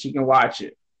that shit. She can watch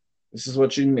it. This is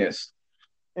what you missed.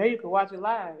 Yeah, you can watch it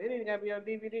live. It ain't gotta be on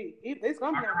DVD. It's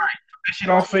gonna All be on right. DVD. Put that shit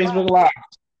on Watch it live. Facebook Live.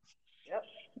 Yep.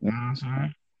 You know what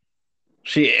I'm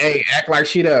saying? Act like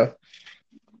she does.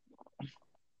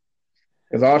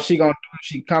 Cause all she gonna do,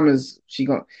 she come is she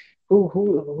gonna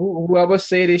whoever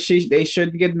say that they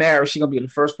should get married, she gonna be the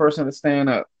first person to stand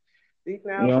up. Deep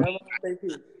You now, know, forever stay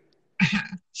peace.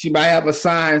 she might have a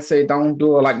sign say, "Don't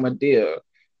do it like Medea."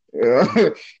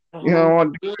 You don't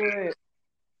want Do it.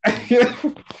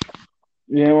 to,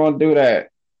 you don't want to do that.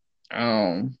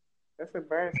 That's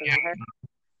embarrassing on her.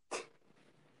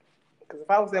 Because if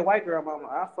I was that white girl mama,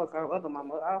 I'd fuck her other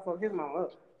mama up. I'd fuck his mama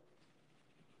up.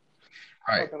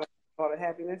 Right. Fucking all the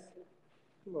happiness.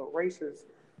 You little racist.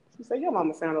 She said, your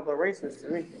mama sounded a little racist to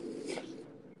me.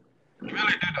 Really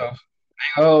do though.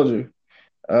 I hold you.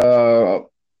 All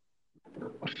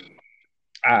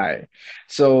right.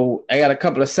 So I got a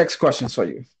couple of sex questions for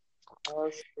you, Oh,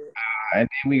 shit. and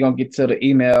then we're gonna get to the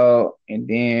email, and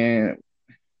then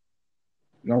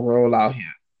we're gonna roll out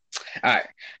here. All right.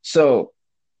 So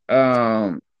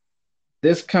um,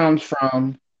 this comes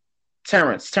from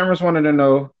Terrence. Terrence wanted to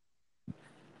know, do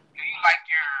you like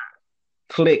your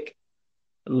click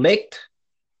licked?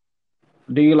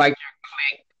 Do you like your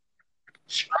click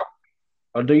stroked?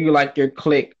 or do you like your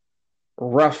click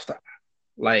rough,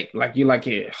 like you like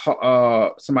it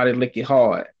somebody lick it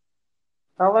hard?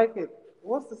 I like it.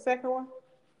 What's the second one?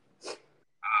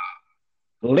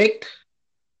 Licked,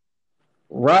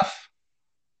 rough,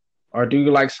 or do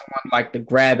you like someone like to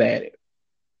grab at it?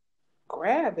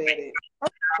 Grab at it.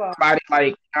 Well, Somebody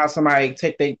like how somebody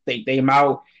take they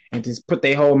mouth and just put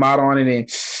their whole mouth on it and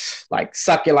like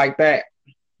suck it like that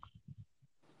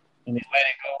and just let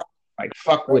it go. Like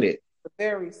fuck with it. a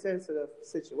very sensitive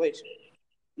situation.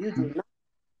 You do not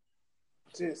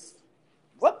just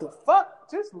what the fuck?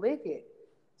 Just lick it.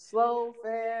 Slow,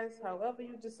 fast, however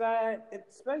you decide. And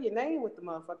spell your name with the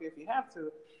motherfucker if you have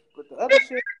to. But the other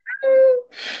shit,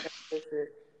 that's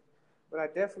it. But I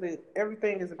definitely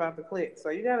everything is about the click. So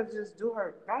you gotta just do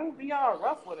her. Don't be all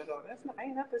rough with it though. That's not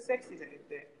ain't nothing sexy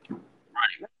that.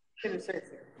 Nothing is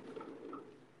sexy.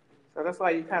 So that's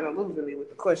why you kind of losing me with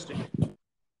the question.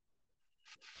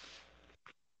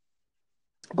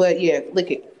 But yeah,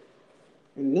 lick it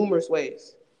in numerous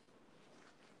ways.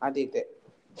 I did that.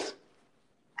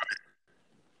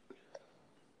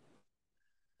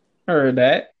 Heard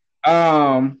that.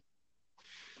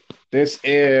 This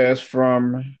is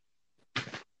from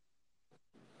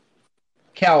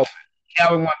Calvin.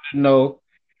 Calvin wanted to know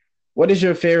what is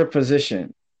your favorite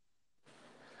position?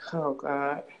 Oh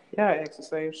God, y'all ask the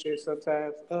same shit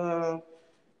sometimes. Um,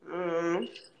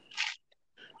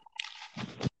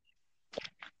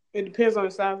 it depends on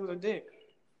the size of the dick.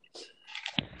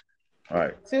 All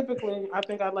right. Typically, I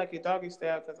think I like it doggy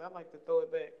style because I like to throw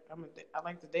it back. I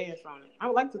like to dance on it. I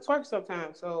like to twerk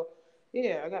sometimes. So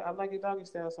yeah, I like it doggy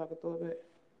style so I can throw it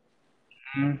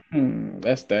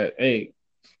That's that. Hey,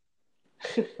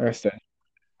 back. that's that.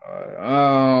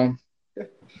 Um.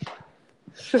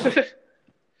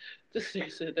 This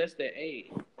nigga said that's the A.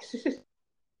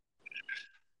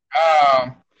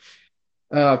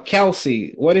 Um.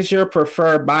 Kelsey, what is your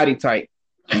preferred body type?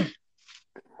 I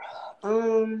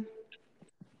don't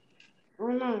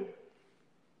know.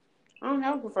 I don't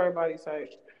have a preferred body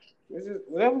type. It's just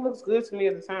whatever looks good to me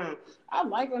at the time. I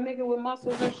like a nigga with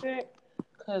muscles and shit,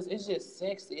 cause it's just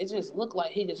sexy. It just look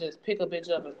like he could just pick a bitch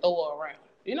up and throw her around.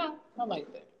 You know, I like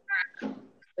that.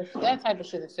 That type of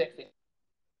shit is sexy.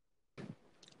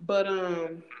 But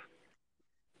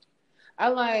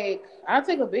I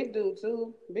take a big dude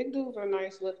too. Big dudes are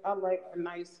nice. Look, I like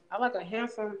a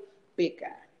handsome big guy.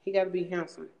 He got to be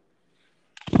handsome.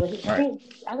 But he All right. can't.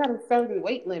 I got a certain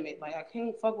weight limit. Like I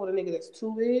can't fuck with a nigga that's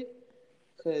too big,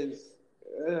 cause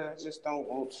I just don't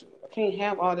want to. I can't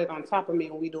have all that on top of me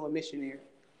when we do a missionary.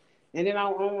 And then I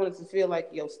don't want it to feel like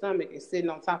your stomach is sitting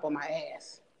on top of my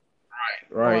ass.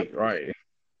 Or Right.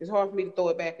 it's hard for me to throw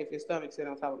it back if your stomach's sitting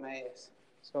on top of my ass.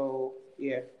 So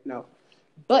yeah, no.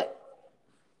 But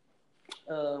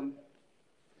um,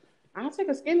 I'll take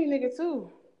a skinny nigga too.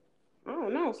 I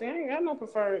don't know. See, I ain't got no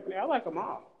preferred. I like them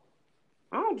all.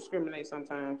 I don't discriminate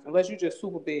sometimes, unless you just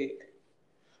super big.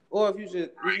 Or if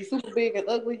you super big and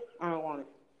ugly, I don't want it.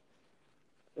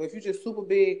 Or if you just super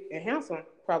big and handsome,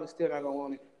 probably still not gonna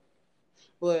want it.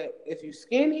 But if you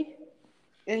skinny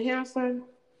and handsome,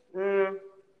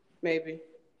 maybe.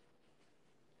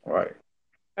 All right.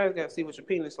 I just gotta see what your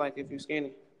penis like if you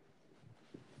skinny.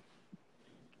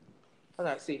 I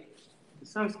gotta see.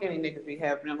 Some skinny niggas be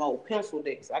having them old pencil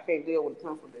dicks. I can't deal with a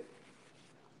pencil dick.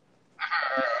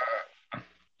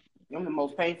 Them the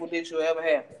most painful dicks you'll ever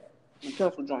have. The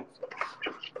pencil joints.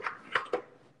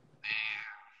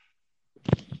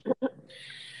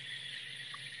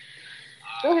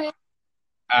 Go ahead.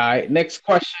 All right. Next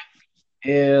question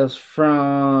is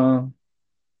from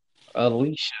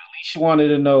Alicia. Alicia wanted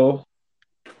to know,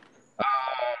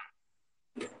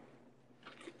 do you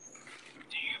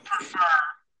prefer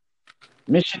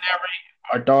missionary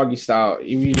or doggy style?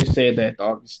 You just said that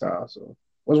doggy style. So,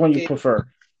 which one you Yeah. prefer?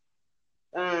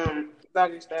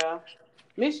 Doggy style.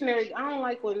 Missionary, I don't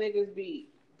like when niggas be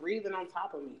breathing on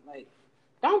top of me. Like,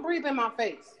 don't breathe in my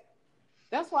face.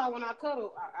 That's why when I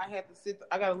cuddle, I had to sit.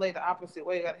 I gotta lay the opposite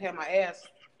way. I gotta have my ass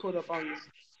put up on you,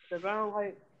 cause I don't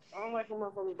like when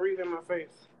motherfuckers breathe in my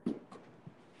face.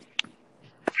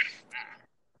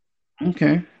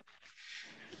 Okay.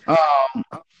 Um,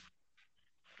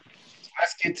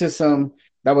 let's get to some.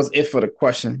 That was it for the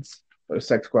questions, for the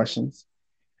sex questions.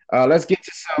 Let's get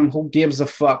to some who gives a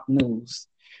fuck news.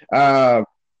 Uh,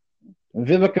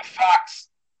 Vivica Fox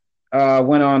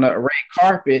went on a red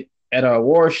carpet at a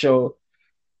award show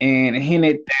and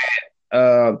hinted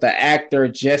that the actor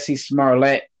Jesse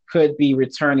Smollett could be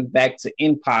returning back to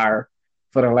Empire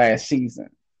for the last season.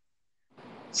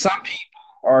 Some people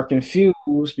are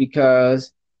confused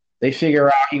because they figure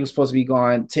out he was supposed to be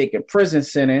going to take a prison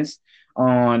sentence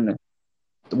on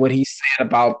what he said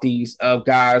about these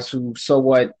guys who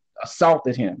somewhat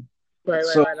assaulted him. Right.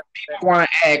 So people want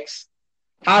to ask,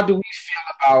 how do we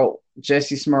feel about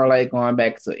Jussie Smollett going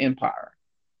back to Empire?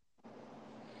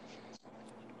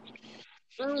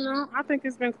 I don't know. I think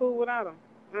it's been cool without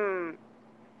him.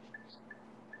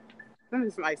 Let me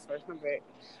some ice first. I'm back.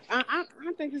 I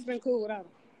think it's been cool without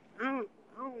him. I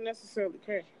don't necessarily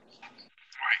care.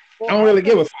 Well, I don't really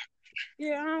give a fuck.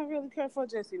 Yeah, I don't really care for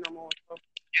Jussie no more. So.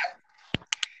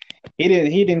 He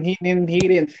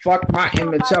didn't fuck my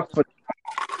image up for.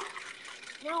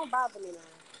 He don't bother me now.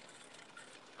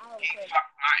 I don't care.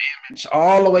 Fuck my image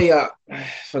all the way up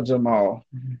for Jamal.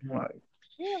 Like,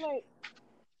 yeah, like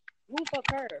who the fuck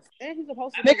cares? And he's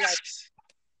supposed to be like.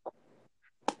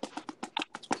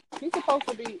 He's supposed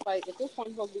to be like at this point.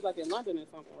 He's supposed to be like in London or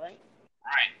something, right?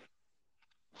 Right.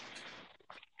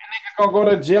 Nigga gonna go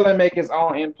to jail and make his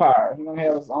own empire. He's gonna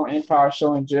have his own empire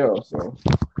show in jail. So.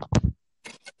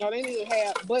 No, they need to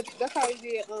have, but that's how he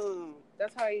did.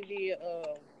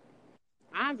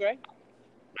 Andre.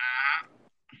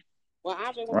 Well,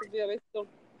 Andre went to jail.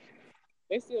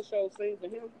 They still show scenes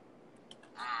of him.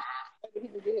 Maybe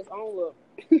he can get his own look.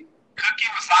 Cookie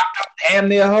was locked up damn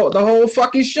near the whole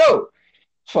fucking show.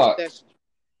 Fuck.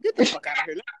 Get the fuck out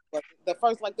of here.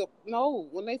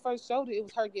 When they first showed it, it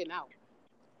was her getting out.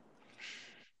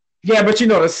 Yeah, but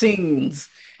the scenes,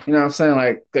 you know what I'm saying?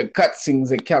 Like the cut scenes,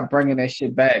 that kept bringing that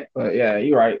shit back. But yeah,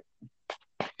 you're right.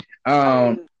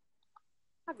 I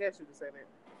guess you could say that.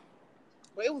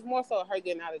 But it was more so her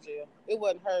getting out of jail. It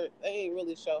wasn't her. They ain't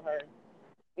really show her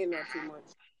in there too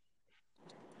much.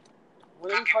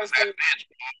 When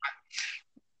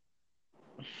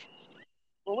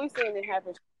we seen it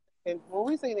happen,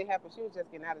 she was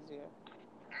just getting out of jail.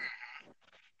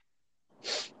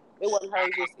 It wasn't her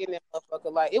just in that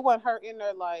motherfucker. Like, it wasn't her in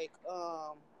there like,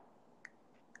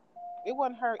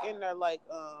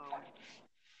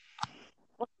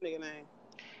 what's the nigga name?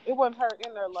 It wasn't her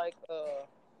in there like Andre was.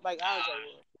 Like Andre,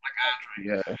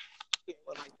 yeah. It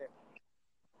wasn't like that.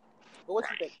 But what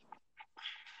you think?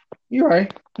 You're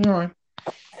right.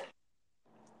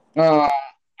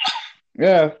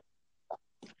 Yeah.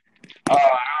 I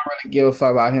don't really give a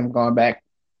fuck about him going back.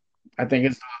 I think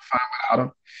it's doing fine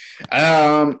without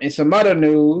him. In some other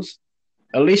news,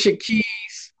 Alicia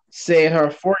Keys said her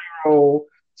 4-year-old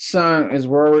son is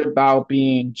worried about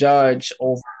being judged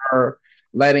over her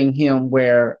letting him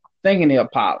wear fingernail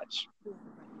polish.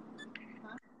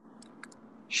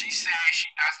 She said she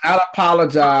does not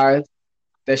apologize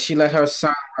that she let her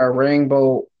son wear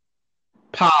rainbow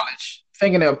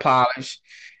fingernail polish,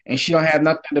 and she don't have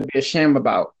nothing to be ashamed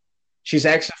about. She's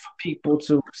asking for people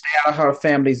to stay out of her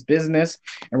family's business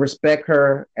and respect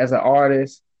her as an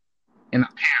artist and a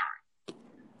parent.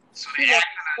 So they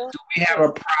asking us, do we have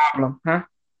a problem? Huh?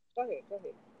 Go ahead. So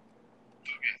they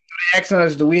asking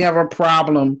us, do we have a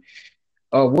problem?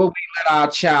 Or will we let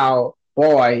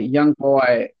our young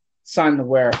boy, son,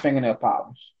 wear fingernail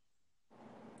polish?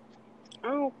 I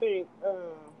don't think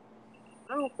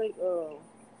I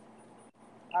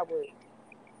would.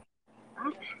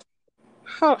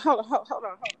 Hold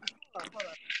on.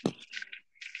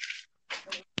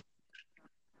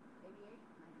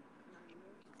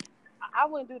 I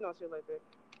wouldn't do no shit like that.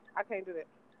 I can't do that.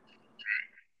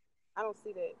 I don't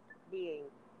see that being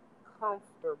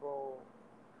comfortable.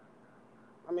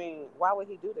 I mean, why would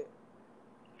he do that?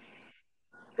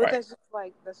 But right.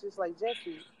 That's just like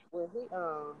Jussie when he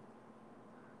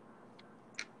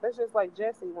That's just like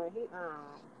Jussie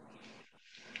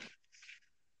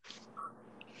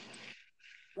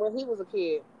when he was a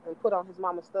kid and put on his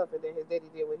mama's stuff and then his daddy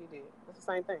did what he did. It's the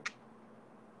same thing.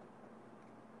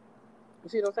 You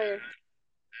see what I'm saying?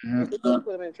 Mm-hmm.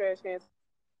 Put him in the trash can.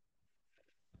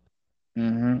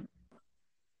 Mm-hmm.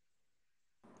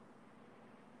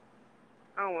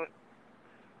 I don't want.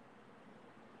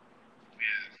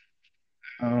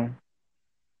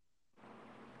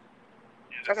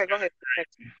 Okay, go ahead.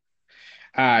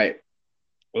 All right.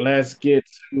 Let's get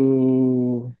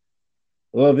to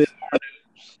a little bit more news.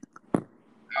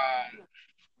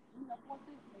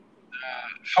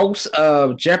 Host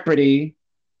of Jeopardy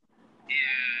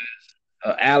is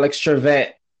Alex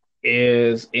Trebek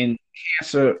is in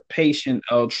cancer patient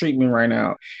treatment right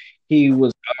now. He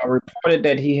was reported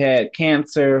that he had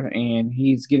cancer and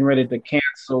he's getting ready to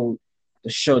cancel the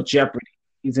show Jeopardy.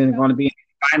 He's going to be in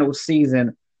the final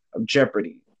season of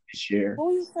Jeopardy this year.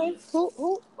 Who you say?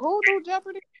 Who do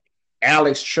Jeopardy?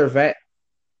 Alex Trebek.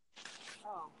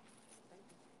 Oh.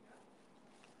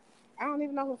 I don't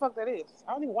even know who the fuck that is.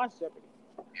 I don't even watch Jeopardy.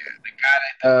 Yeah, the guy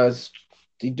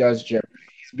that does Jeopardy.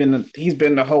 He's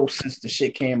been the host since the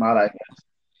shit came out, I guess.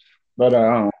 But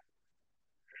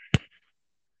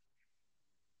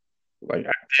Like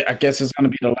I guess it's gonna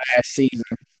be the last season.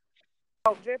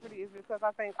 Oh, Jeopardy is because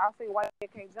I think I see white man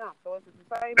can't jump. So is it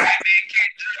the same?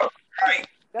 Right.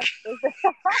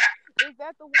 Is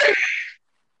that the one?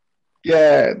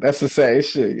 Yeah, that's the same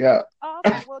shit. Yeah. Oh,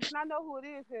 okay. Well, then I know who it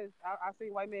is because I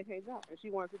see white man can't jump, and she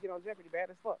wanted to get on Jeopardy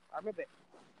bad as fuck. I remember that.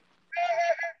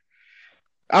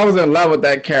 I was in love with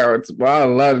that character, but I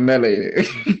loved that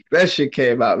lady. That shit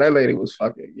came out. That lady was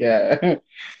fucking yeah.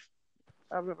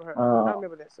 I remember her. I Uh,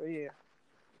 remember that. So yeah.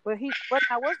 But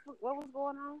what was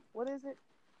going on? What is it?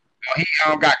 he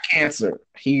got cancer.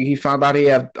 He found out he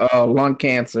had lung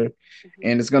cancer, Mm-hmm.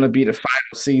 and it's gonna be the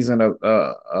final season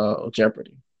of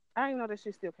Jeopardy. I didn't know that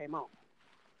shit still came on.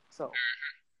 So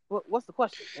what's the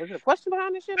question? Is it a question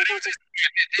behind this shit or something?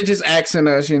 They're just asking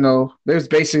us, there's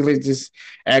basically just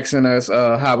asking us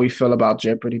how we feel about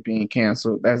Jeopardy being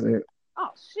canceled. That's it. Oh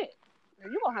shit!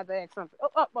 You gonna have to ask something.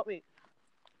 But wait.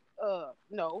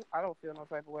 No, I don't feel no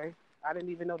type of way. I didn't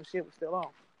even know the shit was still on.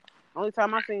 Only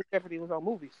time I seen Jeopardy was on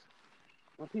movies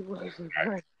when people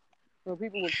when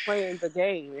people was playing the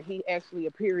game and he actually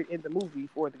appeared in the movie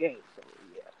for the game. So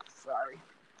yeah,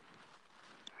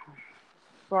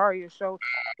 sorry your show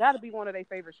got to be one of their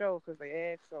favorite shows because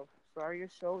they asked. So sorry your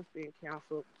show is being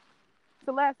canceled. It's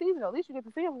the last season. At least you get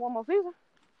to see him one more season.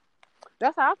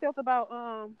 That's how I felt about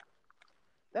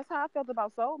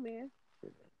Soul Man.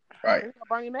 Right.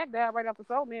 Bernie Mac died right after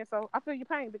Soul Man, so I feel your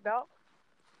pain, big dog.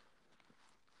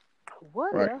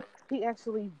 What Right. if he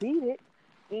actually beat it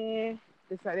and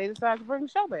they decided to bring the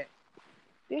show back?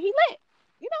 Then he lit.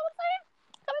 You know what I'm saying?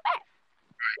 Coming back.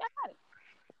 Y'all got it.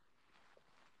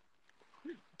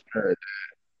 Heard.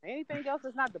 Anything else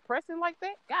that's not depressing like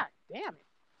that? God damn it.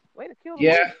 Way to kill the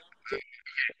Yeah. movie.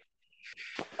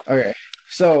 Okay.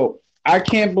 So I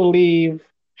can't believe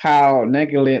how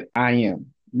negligent I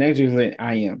am. Negligent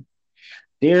I am.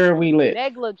 There we lit.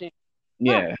 Negligent.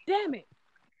 Yeah. God damn it.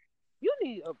 You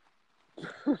need a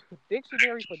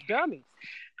dictionary for dummies.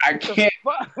 I can't.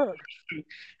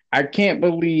 I can't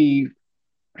believe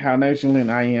how negligent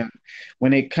I am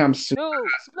when it comes to. Dude,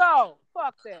 no.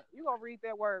 Fuck that. You gonna read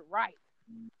that word right.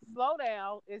 Slow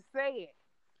down and say it.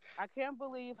 I can't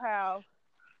believe how.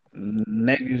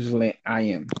 Negligent I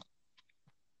am.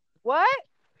 What?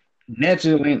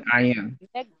 Negligent I am.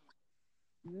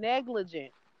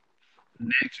 Negligent.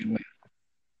 Negligent.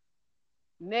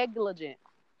 Negligent.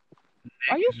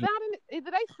 Are you sounding? Did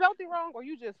they spell it wrong or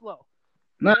you just slow?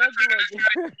 No.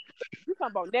 Negligent. You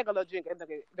talking about negligent?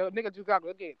 The nigga you got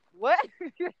again. What?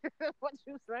 What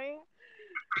you saying?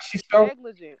 She spelled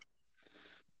Negligent.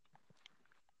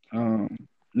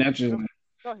 negligent.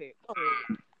 Go ahead.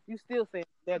 You still saying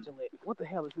negligent? What the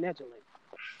hell is negligent?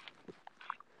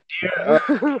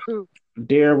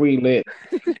 Dare we lit.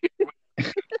 I've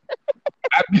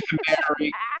been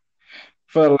married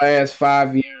for the last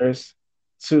 5 years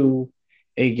to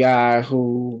a guy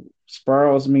who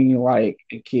spoils me like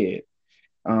a kid.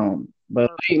 But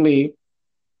lately,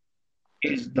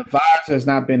 the vibes has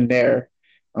not been there.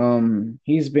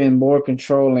 He's been more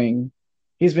controlling.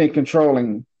 He's been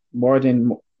controlling more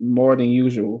than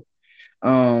usual.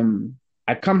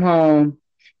 I come home.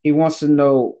 He wants to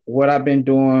know what I've been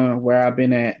doing, where I've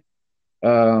been at.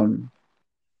 Um,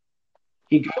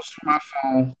 he goes through my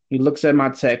phone. He looks at my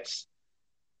texts.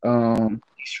 He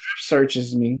strip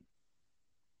searches me.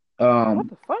 What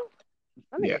the fuck?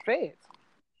 That Yeah, nigga feds.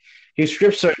 he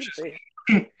strip searches me.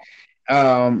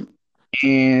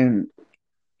 And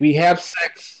we have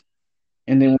sex,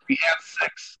 and then when we have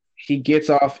sex, he gets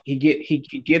off. He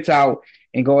gets out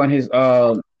and go in his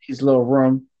little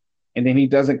room, and then he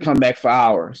doesn't come back for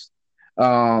hours. He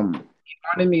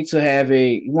wanted me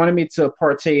to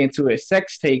partake into a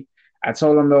sex tape. I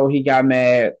told him no. He got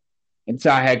mad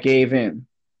until I had gave in.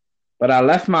 But I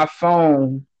left my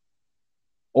phone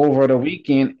over the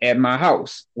weekend at my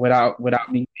house without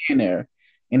me being there.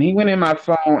 And he went in my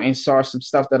phone and saw some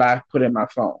stuff that I put in my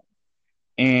phone.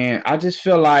 And I just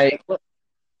feel like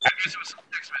I guess it was some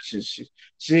text messages.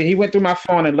 He went through my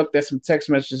phone and looked at some text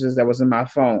messages that was in my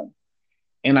phone.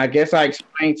 And I guess I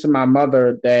explained to my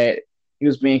mother that he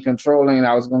was being controlling and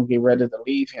I was going to get ready to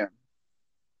leave him.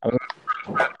 I was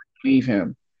going to leave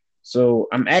him. So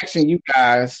I'm asking you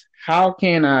guys, how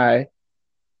can I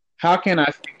fix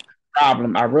the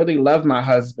problem? I really love my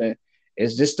husband.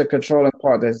 It's just the controlling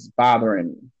part that's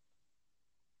bothering me.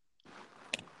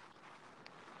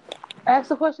 Ask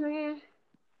the question again.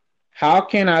 How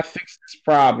can I fix this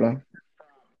problem?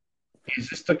 It's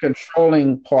just the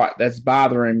controlling part that's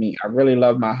bothering me. I really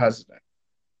love my husband.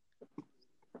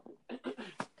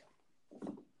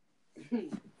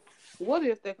 What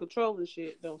if that controlling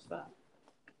shit don't stop?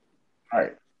 All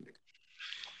right.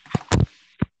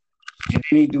 And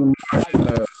then he do more.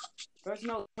 Like, there's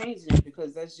no changing it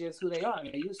because that's just who they are.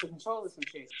 They used to control some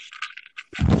shit.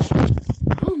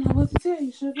 I don't know what to tell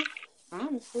you, sugar.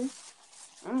 Honestly,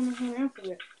 I don't know how to answer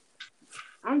that.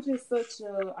 I'm just such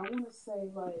a. I want to say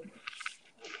like,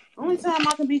 only time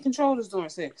I can be controlled is during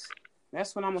sex.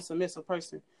 That's when I'm a submissive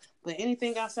person. But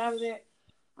anything outside of that,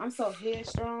 I'm so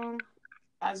headstrong.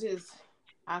 I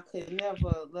could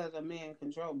never let a man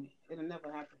control me. It'll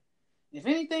never happen. If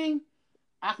anything,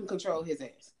 I can control his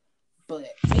ass. But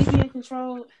me being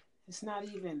controlled, it's not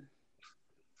even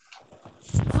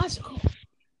logical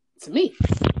to me.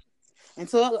 And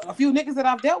so a few niggas that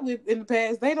I've dealt with in the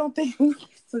past, they don't think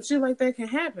some shit like that can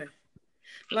happen.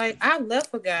 Like, I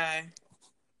left a guy.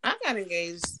 I got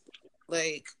engaged,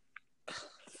 like,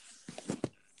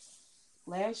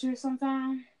 last year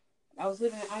sometime. I was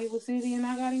living in Iowa City and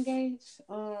I got engaged.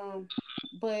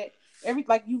 But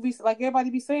everybody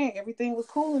be saying everything was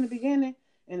cool in the beginning,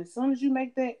 and as soon as you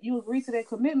make that, you agree to that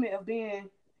commitment of being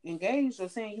engaged or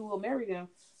saying you will marry them,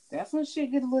 that's when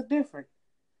shit get a little different.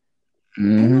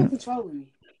 Ain't no controlling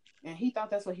me, and he thought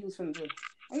that's what he was finna do.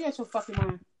 Are you out your fucking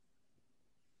mind?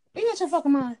 Are you out your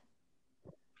fucking mind?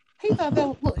 He thought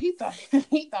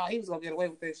he thought he was gonna get away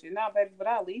with that shit. Nah, baby, but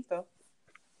I'll leave though.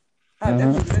 I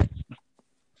definitely do that.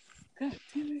 God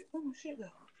damn it! Oh shit, go.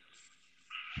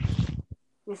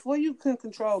 Before you can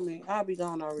control me, I'll be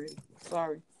gone already.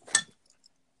 Sorry.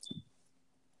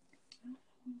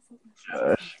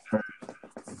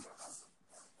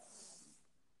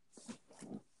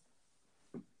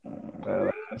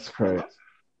 That's crazy.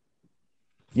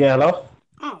 Yeah, hello?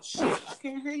 Oh shit, I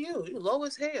can't hear you. You low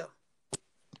as hell.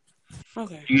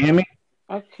 Okay. You hear me?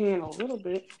 I can a little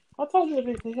bit. I told you what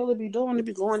the hell it be doing. It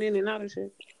be going in and out of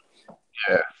shit.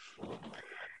 Yeah.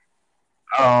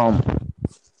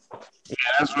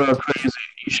 Yeah, that's real crazy.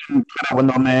 You shouldn't put up with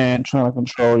no man trying to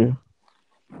control you.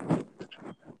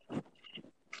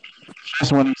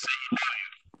 Just when he say you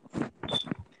know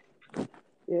you.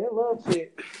 Yeah, they love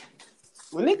shit.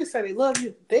 When niggas say they love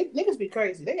you, niggas be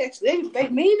crazy. They actually they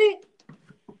mean it.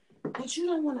 But you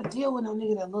don't want to deal with no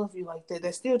nigga that love you like that,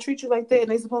 that still treat you like that,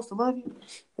 and they supposed to love you.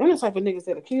 They're the type of niggas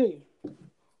that'll kill you.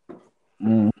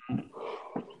 Mm-hmm.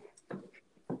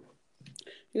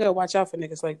 You gotta watch out for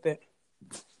niggas like that.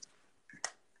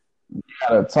 You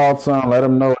gotta talk to him, let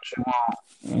him know what you want,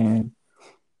 and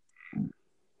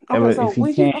okay, if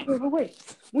he can't. But wait.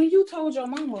 When you told your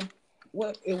mama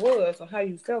what it was or how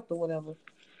you felt or whatever,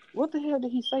 what the hell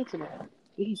did he say to that?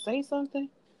 Did he say something?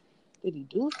 Did he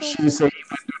do something? She said he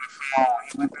went through the phone.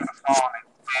 He went through the phone and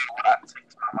told what I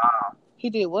text my mom. He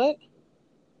did what?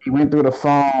 He went through the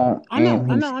phone. I know.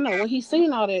 When he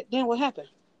seen all that, then what happened?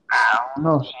 I don't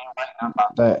know. She ain't writing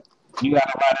about that. You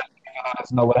gotta let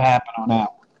us know what happened on that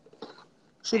one.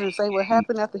 She didn't say what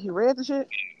happened after he read the shit?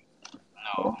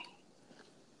 No.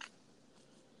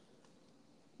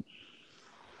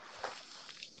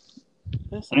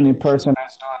 Any person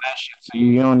that's doing that shit to you,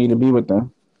 you don't need to be with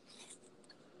them.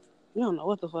 You don't know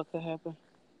what the fuck could happen.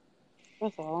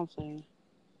 That's all I'm saying.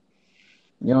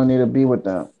 You don't need to be with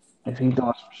them if he's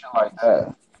doing some shit like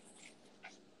that.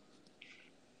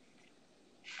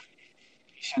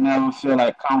 You should never feel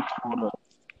like comfortable to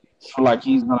feel like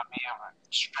he's gonna be able to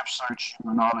strip search you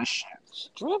and all this shit.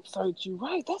 Strip search you,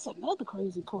 right? That's another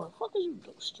crazy part. Fuck is you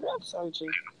strip searching?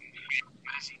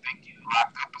 Does he think you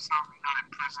locked up or something? Not in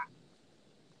prison.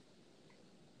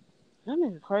 That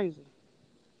nigga crazy.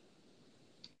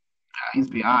 He's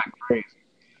beyond crazy.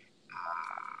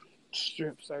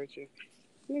 Strip searching.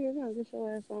 Nigga, you gotta get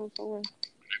your ass on somewhere.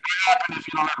 What happens if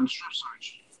you don't let him strip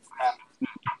search? What happens then?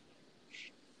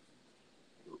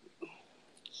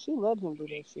 She let him do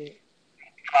that shit.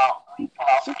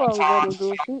 She probably let him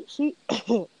do it.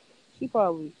 She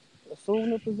probably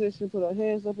assumed the position, put her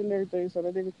hands up and everything so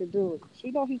that nigga could do it.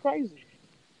 She know he crazy.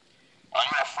 Are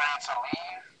you afraid to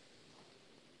leave?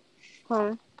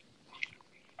 Huh?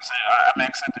 I'm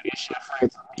accepting you. She afraid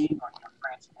to leave, or you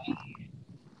afraid to leave?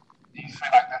 Do you feel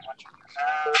like that's what you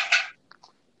deserve?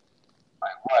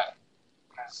 Like what?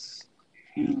 Because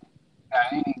if you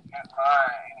got any good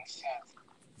mind, any sense,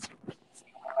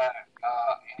 you won't let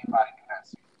anybody do that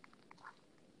to you.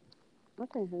 I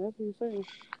can't hear nothing you saying.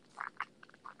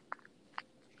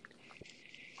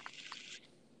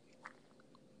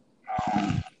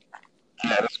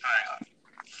 Yeah, that's crazy.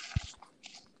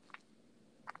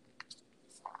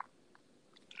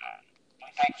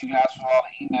 Thank you guys for all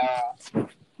the emails.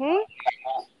 I'm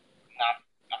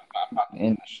about to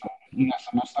end the show. You got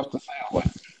some more stuff to say or what?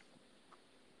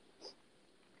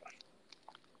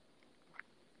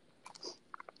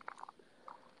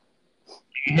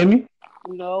 You hear me?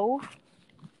 No.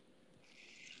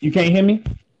 You can't hear me?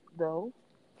 No.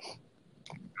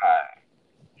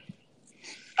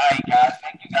 right, guys.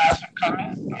 Thank you guys for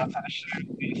coming to the show.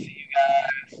 We'll see you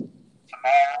guys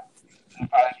tomorrow. We'll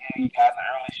probably give you guys an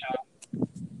early show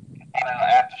and an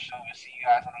after show. We'll see you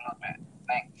guys